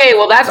 Yeah. Okay.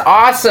 Well, that's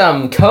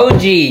awesome.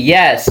 Koji.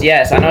 Yes.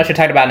 I know what you're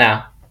talking about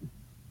now.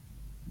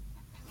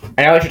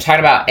 I know what you're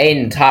talking about.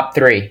 Aiden, top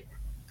 3.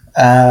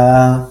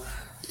 Top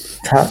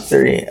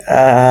 3.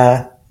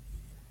 I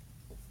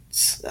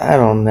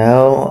don't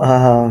know.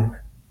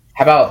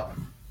 How about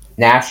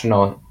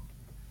national?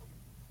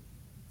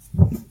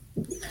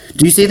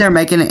 Do you see they're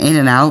making an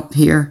In-N-Out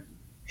here?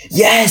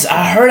 Yes,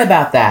 I heard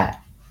about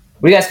that.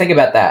 What do you guys think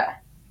about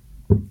that?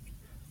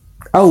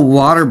 Oh,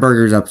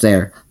 Whataburger's up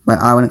there, but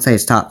I wouldn't say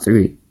it's top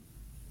 3.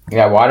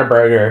 Yeah,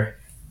 Whataburger.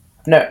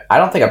 No, I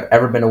don't think I've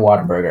ever been to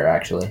Whataburger,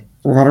 actually.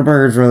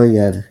 Whataburger's really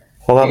good.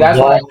 You guys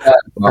like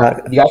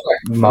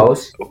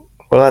Moe's?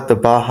 What about the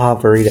Baja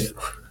Burrito?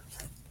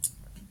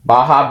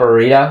 Baja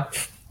Burrito?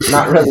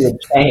 Not really a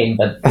chain,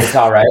 but it's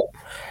all right.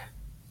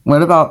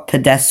 What about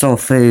Pedestal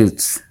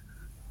Foods?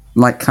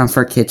 Like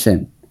Comfort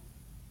Kitchen?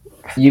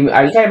 Are you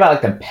talking about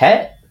like the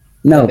pet?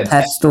 No, Like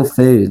Pedestal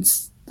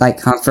Foods. Like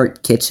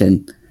Comfort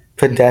Kitchen.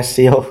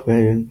 Pedestal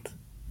food.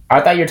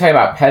 I thought you were talking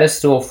about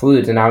Pedestal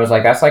Foods, and I was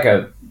like, that's like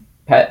a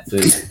pet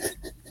food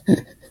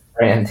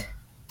brand.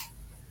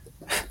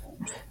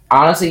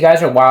 Honestly, you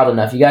guys are wild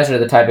enough. You guys are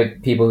the type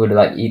of people who would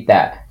like eat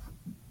that.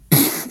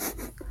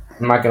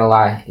 I'm not gonna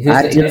lie.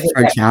 I'd do it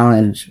for a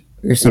challenge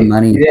or some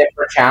money. Do it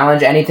for a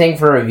challenge, anything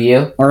for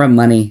review. Or a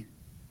money.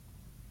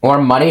 Or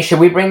money. Should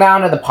we bring that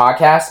onto the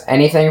podcast?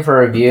 Anything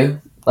for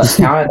review? Let's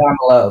count it down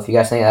below if you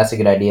guys think that's a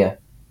good idea.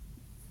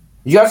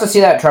 Did you also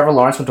see that Trevor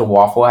Lawrence went to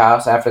Waffle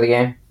House after the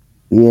game?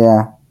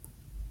 Yeah.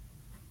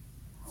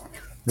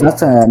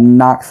 That's a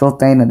Knoxville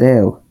thing to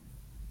do.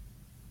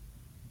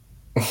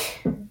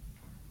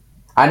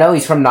 I know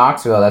he's from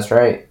Knoxville. That's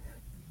right.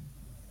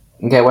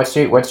 Okay, what's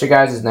your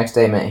guys' next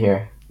statement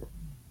here?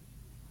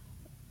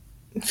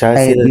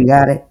 Hey, you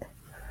got it?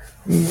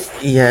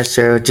 Yeah,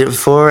 sure.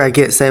 Before I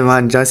get say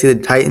mine, did y'all see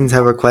the Titans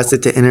have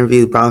requested to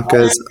interview the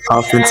Broncos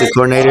offensive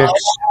coordinator?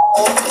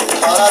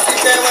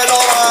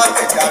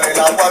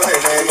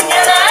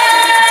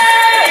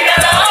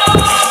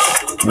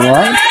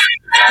 What?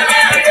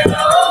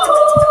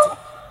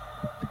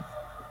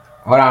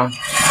 Hold on.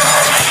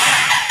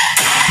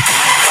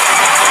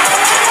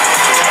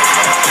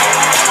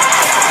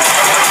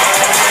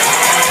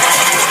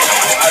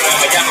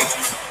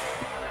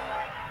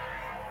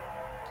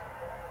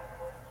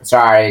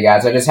 Sorry,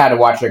 guys. I just had to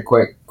watch a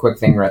quick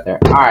thing right there.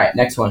 All right,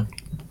 next one.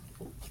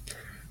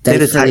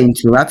 Thanks for the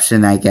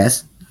interruption, I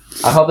guess.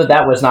 I hope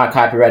that was not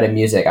copyrighted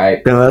music.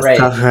 No, that's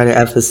copyrighted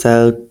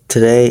episode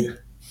today.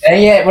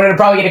 And yeah, we're gonna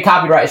probably get a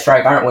copyright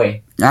strike, aren't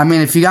we? I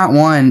mean, if you got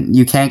one,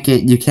 you can't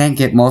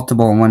get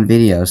multiple in one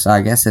video. So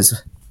I guess it's.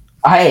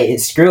 Hey,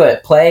 screw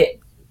it. Play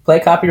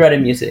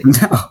copyrighted music.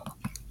 No.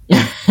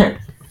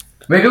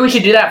 Maybe we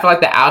should do that for like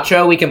the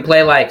outro. We can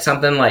play like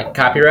something like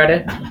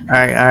copyrighted. All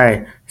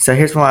right. So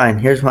here's mine.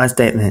 Here's my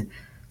statement.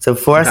 So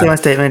before I say my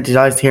statement, did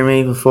y'all guys hear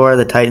me before?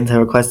 The Titans have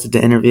requested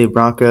to interview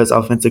Broncos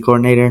offensive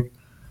coordinator.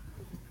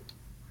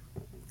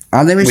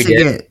 I think we should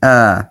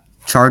get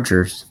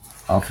Chargers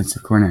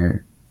offensive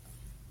coordinator.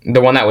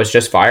 The one that was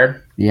just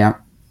fired? Yeah.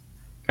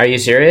 Are you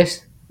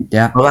serious?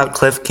 Yeah. What about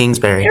Cliff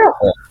Kingsbury?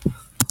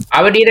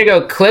 I would either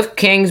go Cliff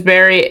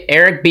Kingsbury,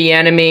 Eric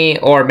Bieniemy,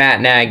 or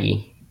Matt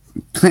Nagy.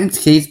 Clint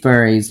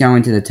Kingsbury is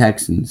going to the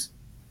Texans.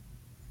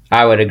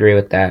 I would agree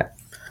with that.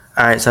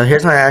 All right, so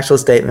here's my actual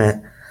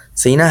statement.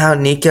 So you know how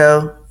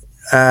Nico,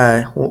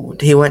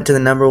 he went to the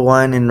number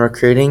 1 in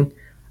recruiting?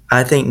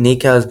 I think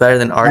Nico is better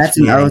than Arch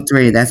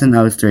Manning. That's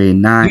an 03.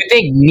 Not. You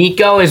think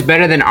Nico is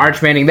better than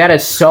Arch Manning? That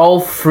is so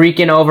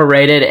freaking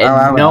overrated. And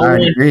I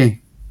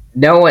agree.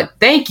 No one.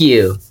 Thank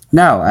you.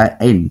 No,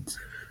 Aiden.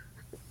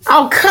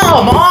 Oh,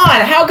 come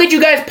on. How could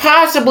you guys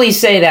possibly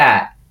say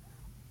that?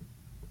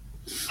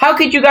 How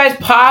could you guys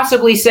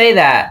possibly say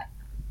that?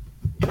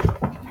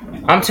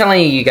 All I'm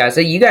telling you guys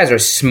that you guys are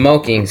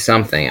smoking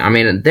something. I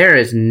mean, there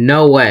is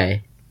no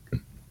way.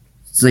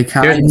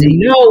 There's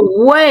no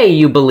way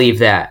you believe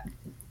that.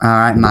 All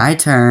right, my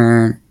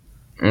turn.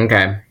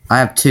 Okay. I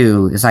have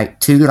two. It's like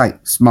two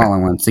like smaller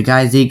ones. The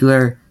guy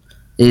Ziegler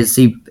is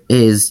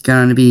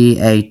going to be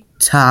a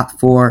top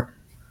 4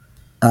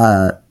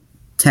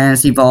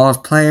 Tennessee Vols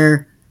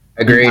player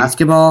Agreed. in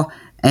basketball,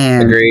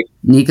 and Agreed.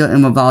 Nico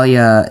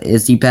Imavalia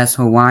is the best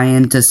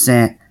Hawaiian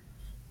descent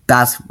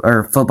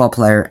football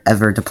player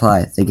ever to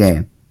play the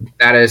game.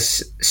 That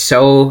is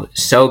so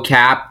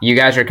cap. You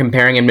guys are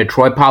comparing him to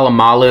Troy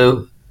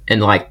Polamalu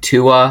and like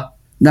Tua.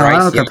 No, I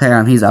don't compare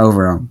him. He's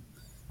over him.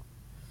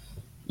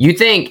 You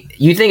think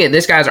that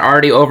this guy's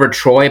already over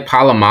Troy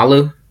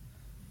Polamalu?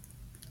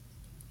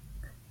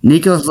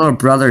 Nico's little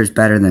brother is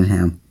better than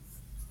him.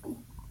 All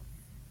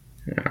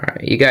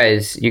right, you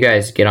guys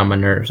get on my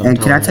nerves.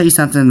 And can I tell you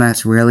something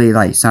that's really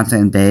like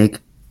something big?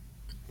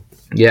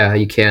 Yeah,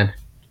 you can.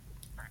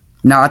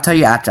 No, I'll tell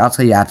you after. I'll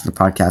tell you after the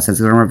podcast.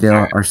 It's going to reveal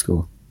our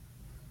school.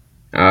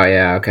 Oh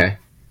yeah, okay.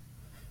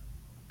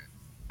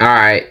 All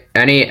right.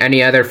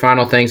 Any other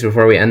final things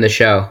before we end the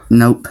show?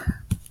 Nope.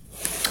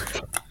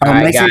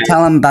 Make sure to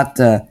tell them about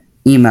the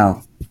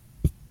email.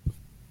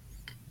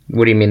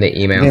 What do you mean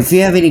the email? If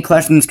you have any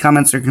questions,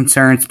 comments, or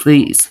concerns,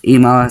 please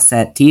email us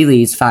at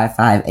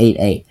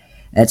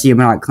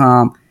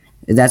tlees5588@gmail.com.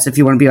 That's if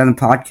you want to be on the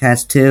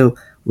podcast too.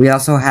 We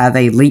also have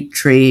a link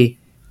tree.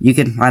 You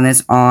can find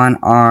us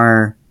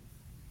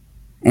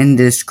in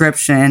the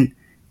description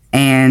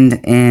and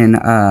in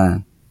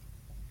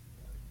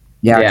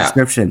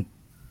description.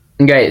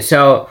 Okay,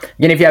 so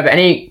again, if you have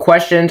any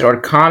questions or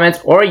comments,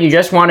 or you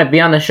just want to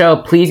be on the show,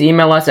 please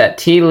email us at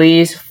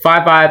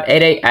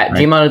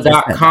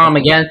tlees5588@gmail.com.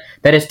 Again,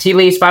 that is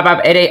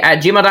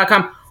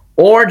tlees5588@gmail.com,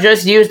 or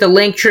just use the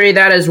link tree.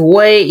 That is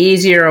way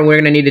easier, and we're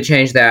going to need to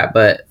change that,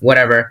 but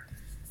whatever.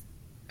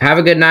 Have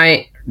a good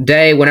night,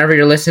 day, whenever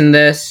you're listening to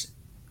this.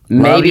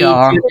 Maybe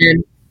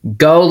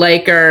go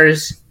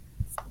Lakers.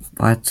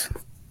 What?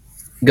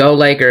 Go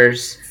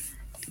Lakers,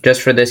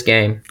 just for this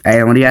game.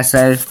 Hey, what do you guys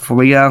say before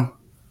we go?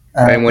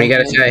 And what do you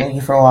got to say? Thank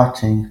you for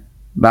watching.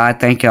 Bye.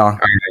 Thank y'all. All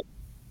right.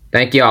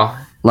 Thank y'all.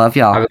 Love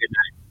y'all. Have a good